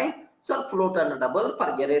 That's why, sir, float and double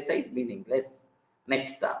for array size meaningless.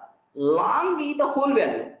 Next, long is the whole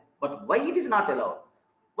value, but why it is not allowed?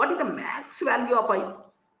 What is the max value of I?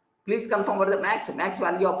 Please confirm what is the max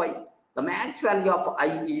value of I. The max value of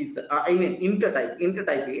I is, int type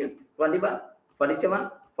is 21, 47,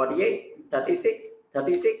 48, 36,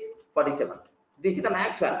 47. This is the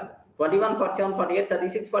max value. 21, 47, 48,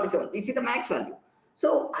 36, 47. This is the max value.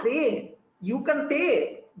 So, array, you can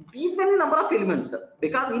take these many number of elements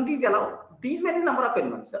because int is allowed. These many number of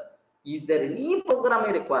elements. Is there any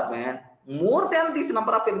programming requirement more than this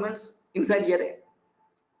number of elements inside array?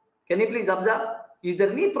 Can you please observe? Is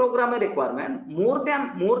there any programming requirement more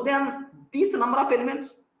than this number of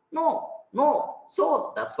elements? No.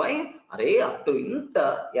 So that's why array up to int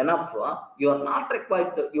enough. You are not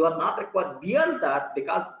required beyond that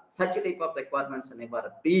because such type of requirements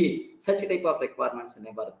never be.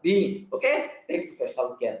 Okay, take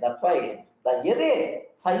special care. That's why the array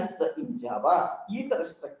size in Java is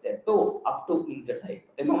restricted to up to int type.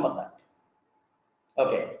 Remember that.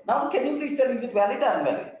 Okay. Now can you please tell, is it valid or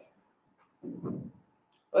invalid?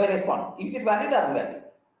 Oh, respond. Is it valid or invalid?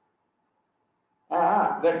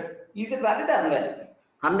 Good. Is it valid or invalid?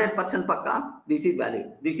 100% pakka. This is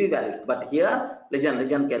valid. But here,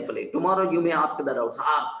 listen carefully. Tomorrow you may ask the doubts.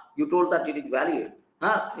 You told that it is valid.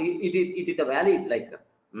 It is a valid. Like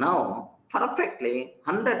now, perfectly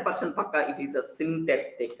 100% pakka. It is a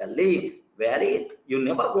syntactically valid. You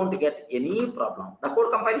never going to get any problem. The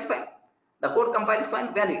code compiles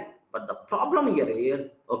fine. Valid. But the problem here is,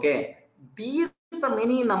 okay, these are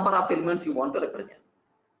many number of elements you want to represent.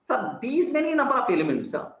 So these many number of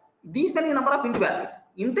elements, these many number of int values.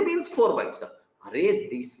 Int means 4 bytes. Array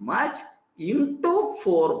this much into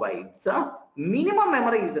 4 bytes. Minimum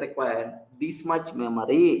memory is required. This much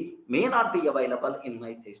memory may not be available in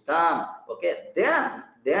my system. Okay, then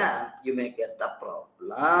you may get the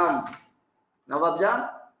problem. Now observe.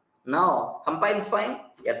 Now compiles fine.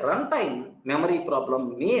 At runtime, memory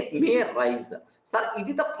problem may rise. Sir, it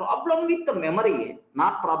is the problem with the memory,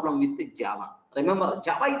 not problem with the Java. Remember,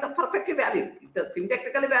 Java is the perfectly valid. It's the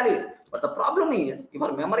syntactically valid. But the problem is your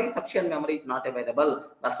sufficient memory is not available.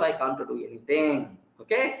 That's why I can't do anything.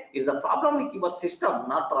 Okay, it's the problem with your system,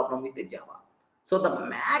 not problem with the Java. So the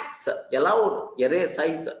max allowed array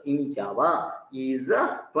size in Java is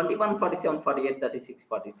 21, 47, 48, 36,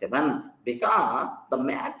 47 because the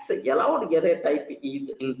max allowed array type is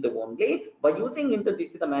int only. By using int,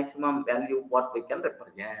 this is the maximum value what we can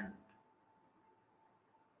represent.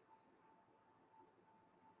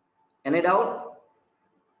 Any doubt?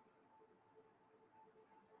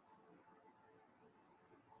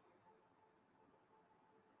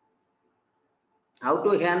 How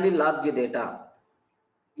to handle large data?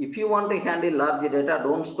 If you want to handle large data,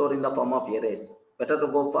 don't store in the form of arrays. Better to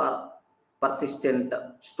go for persistent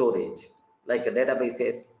storage, like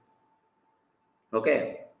databases,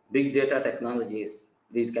 okay, big data technologies,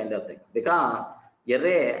 these kind of things. Because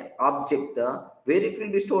array object, where it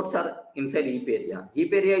will be stored are inside heap area.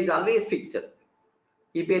 Heap area is always fixed.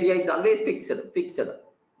 Heap area is always fixed.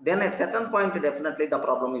 Then at certain point, definitely the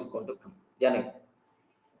problem is going to come. Janet.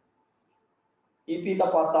 EP is the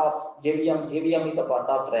part of JVM is the part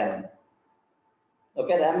of RAM.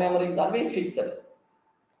 Okay, RAM memory is always fixed.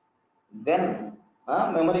 Then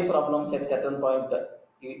memory problems at certain point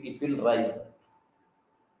it will rise.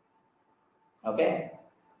 Okay,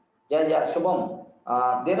 yeah, Shubham.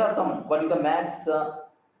 There are some. What is the max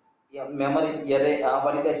memory array?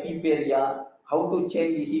 What is the heap area? How to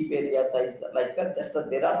change the heap area size? Like that. Just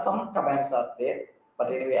there are some commands are there,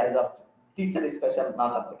 but anyway, as of this discussion,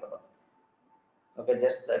 not applicable. Okay,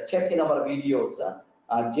 just check in our videos.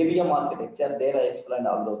 JVM architecture, there I explained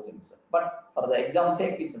all those things. But for the exam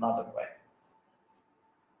sake, it's not required.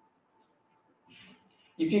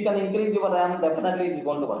 If you can increase your RAM, definitely it's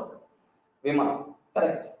going to work. Vimal,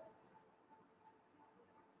 correct.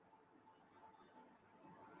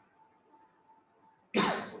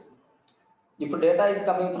 If data is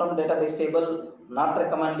coming from database table, not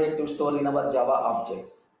recommended to store in our Java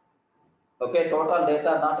objects. Okay, total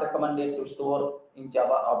data not recommended to store in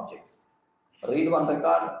Java objects. Read one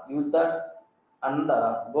record, use that, and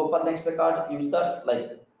go for next record, use that,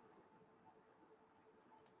 like.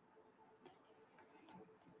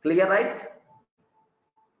 Clear, right?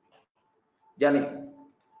 Jani.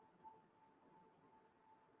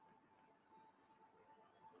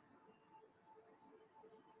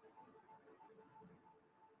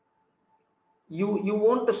 You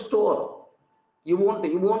won't store. You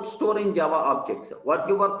won't store in Java objects. What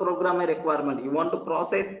your programmer requirement? You want to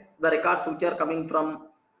process the records which are coming from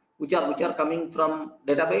which are coming from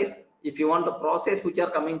database. If you want to process which are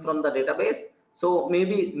coming from the database, so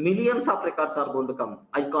maybe millions of records are going to come.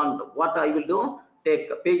 I can't. What I will do? Take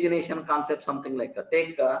pagination concept, something like that.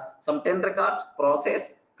 Take some 10 records,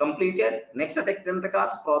 process, completed. Next take 10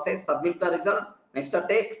 records, process, submit the result. Next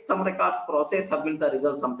take some records, process, submit the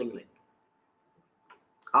result, something like that.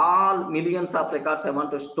 All millions of records I want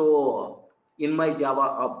to store in my Java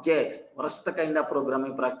objects. Worst kind of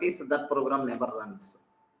programming practice, that program never runs.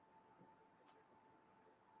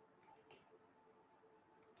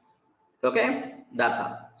 Okay, that's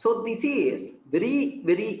all. So this is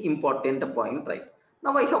very important point, right?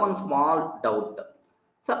 Now I have one small doubt.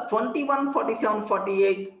 So 21, 47,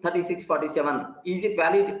 48, 36, 47, is it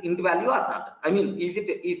valid int value or not? I mean, is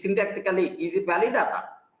syntactically, is it valid or not?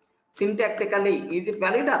 Syntactically, is it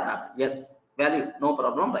valid or not? Yes, valid, no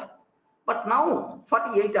problem, right? But now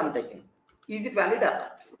 48 I'm taking. Is it valid or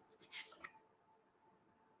not?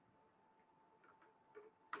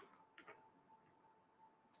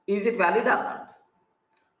 Is it valid or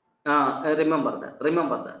not?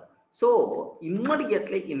 Remember that. So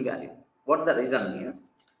immediately invalid. What the reason is?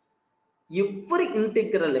 Every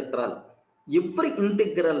integral literal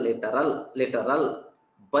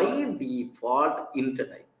by default int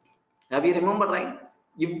type. Have you remembered, right?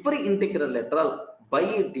 Every integral literal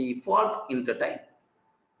by default int type.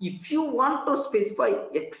 If you want to specify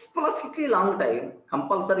explicitly long type,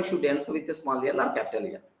 compulsory should end with a small l or capital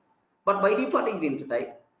L. But by default is int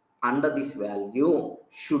type. Under this value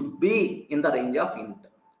should be in the range of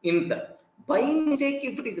int. By mistake,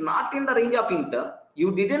 if it is not in the range of int,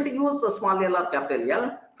 you didn't use a small l or capital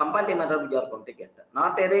L, compile error you are going to get.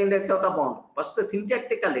 Not array index out of bound. First,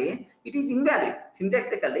 syntactically it is invalid.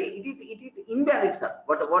 Syntactically it is invalid, sir.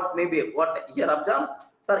 What maybe what here observe,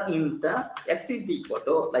 sir, int x is equal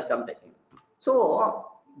to, like I'm taking. So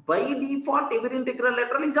by default every integral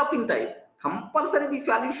literal is of int type. Compulsory this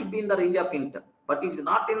value should be in the range of int, but it's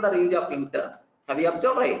not in the range of int. Have you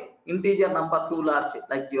observed, right? Integer number too large,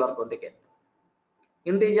 like you are going to get.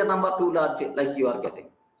 Integer number too large, like you are getting.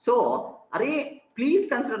 So array, please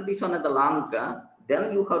consider this one as the long,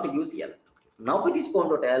 then you have to use L. Now it is going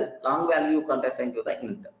to tell long value you can assign to the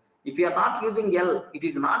int. If you are not using L, it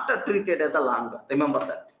is not treated as the long. Remember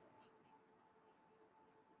that.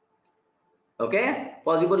 Okay,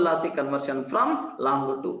 possible logic conversion from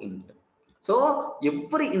long to int. So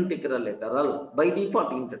every integral literal by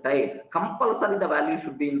default int type, compulsory the value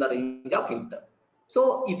should be in the range of int.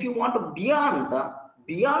 So if you want to beyond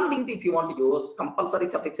int, if you want to use compulsory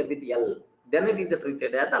suffix with L, then it is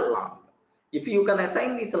treated as a long. If you can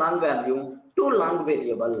assign this long value to long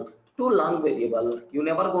variable, too long variable, you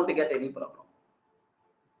never going to get any problem.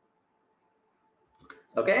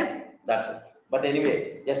 Okay, that's it. But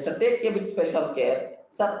anyway, just to take a bit special care,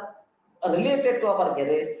 sir, related to our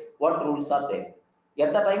arrays, what rules are there?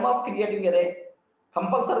 At the time of creating array,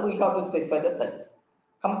 compulsory we have to specify the size.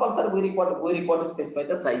 Compulsory we report to specify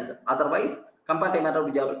the size. Otherwise,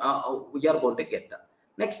 compatibility we are going to get.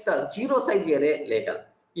 Next, zero size array legal.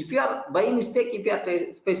 If you are by mistake, if you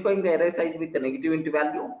are specifying the array size with the negative int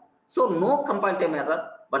value, so no compile error,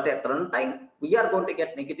 but at runtime we are going to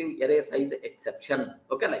get negative array size exception.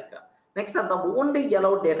 Okay, like next are the only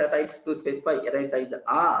allowed data types to specify array size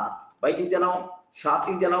are byte is allowed, short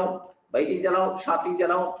is allowed, byte is allowed, short is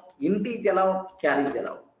allowed, int is allowed, carry is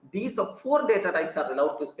allowed. These four data types are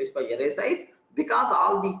allowed to specify array size because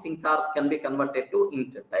all these things can be converted to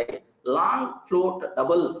int type. Long, float,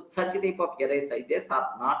 double, such type of array sizes are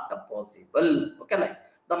not possible. Okay, like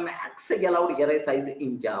the max allowed array size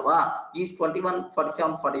in Java is 21,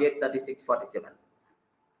 47, 48, 36, 47.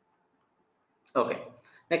 Okay.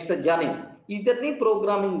 Next, Johnny, is there any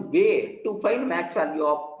programming way to find max value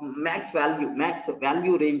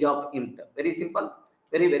range of int? Very simple,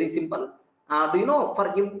 very simple. Do you know for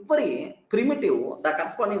every primitive, the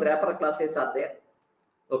corresponding wrapper classes are there?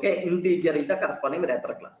 Okay, integer is the corresponding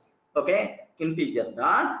wrapper class. Okay, integer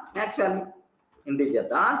dot max value, integer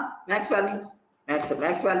dot max value, max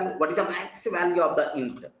value. What is the max value of the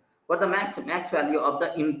int? What the max value of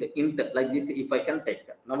the int like this? If I can take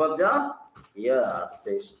now, observe here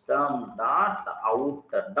system dot out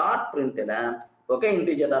dot println. Okay,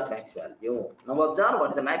 integer dot max value. Now observe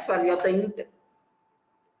what is the max value of the int.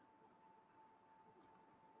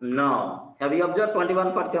 Now have you observed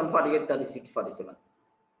 21, 47, 48, 36, 47?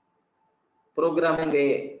 Programming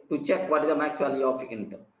way to check what is the max value of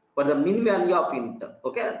int, what the min value of int.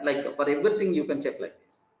 Okay, like for everything you can check like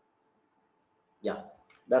this. Yeah,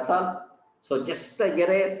 that's all. So just the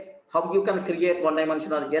arrays, how you can create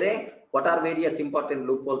one-dimensional array, what are various important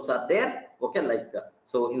loopholes are there. Okay, like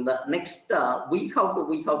so in the next we have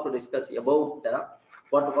to discuss about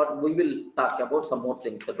what we will talk about some more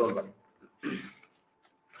things. So don't worry.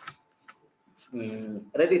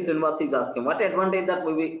 Reddy Srinivas is asking what advantage that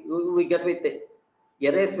we get with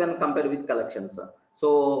arrays when compared with collections.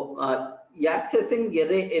 So accessing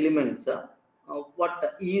array elements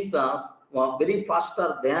what is very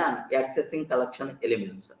faster than accessing collection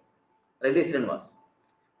elements. Reddy Srinivas,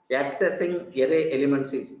 accessing array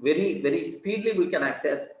elements is very speedily we can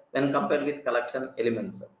access when compared with collection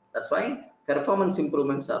elements. That's why performance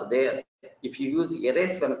improvements are there if you use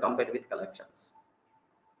arrays when compared with collections.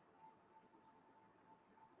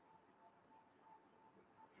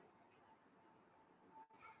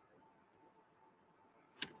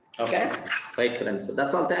 Okay, right friends,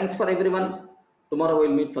 that's all. Thanks for everyone. Tomorrow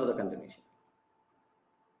we'll meet for the continuation.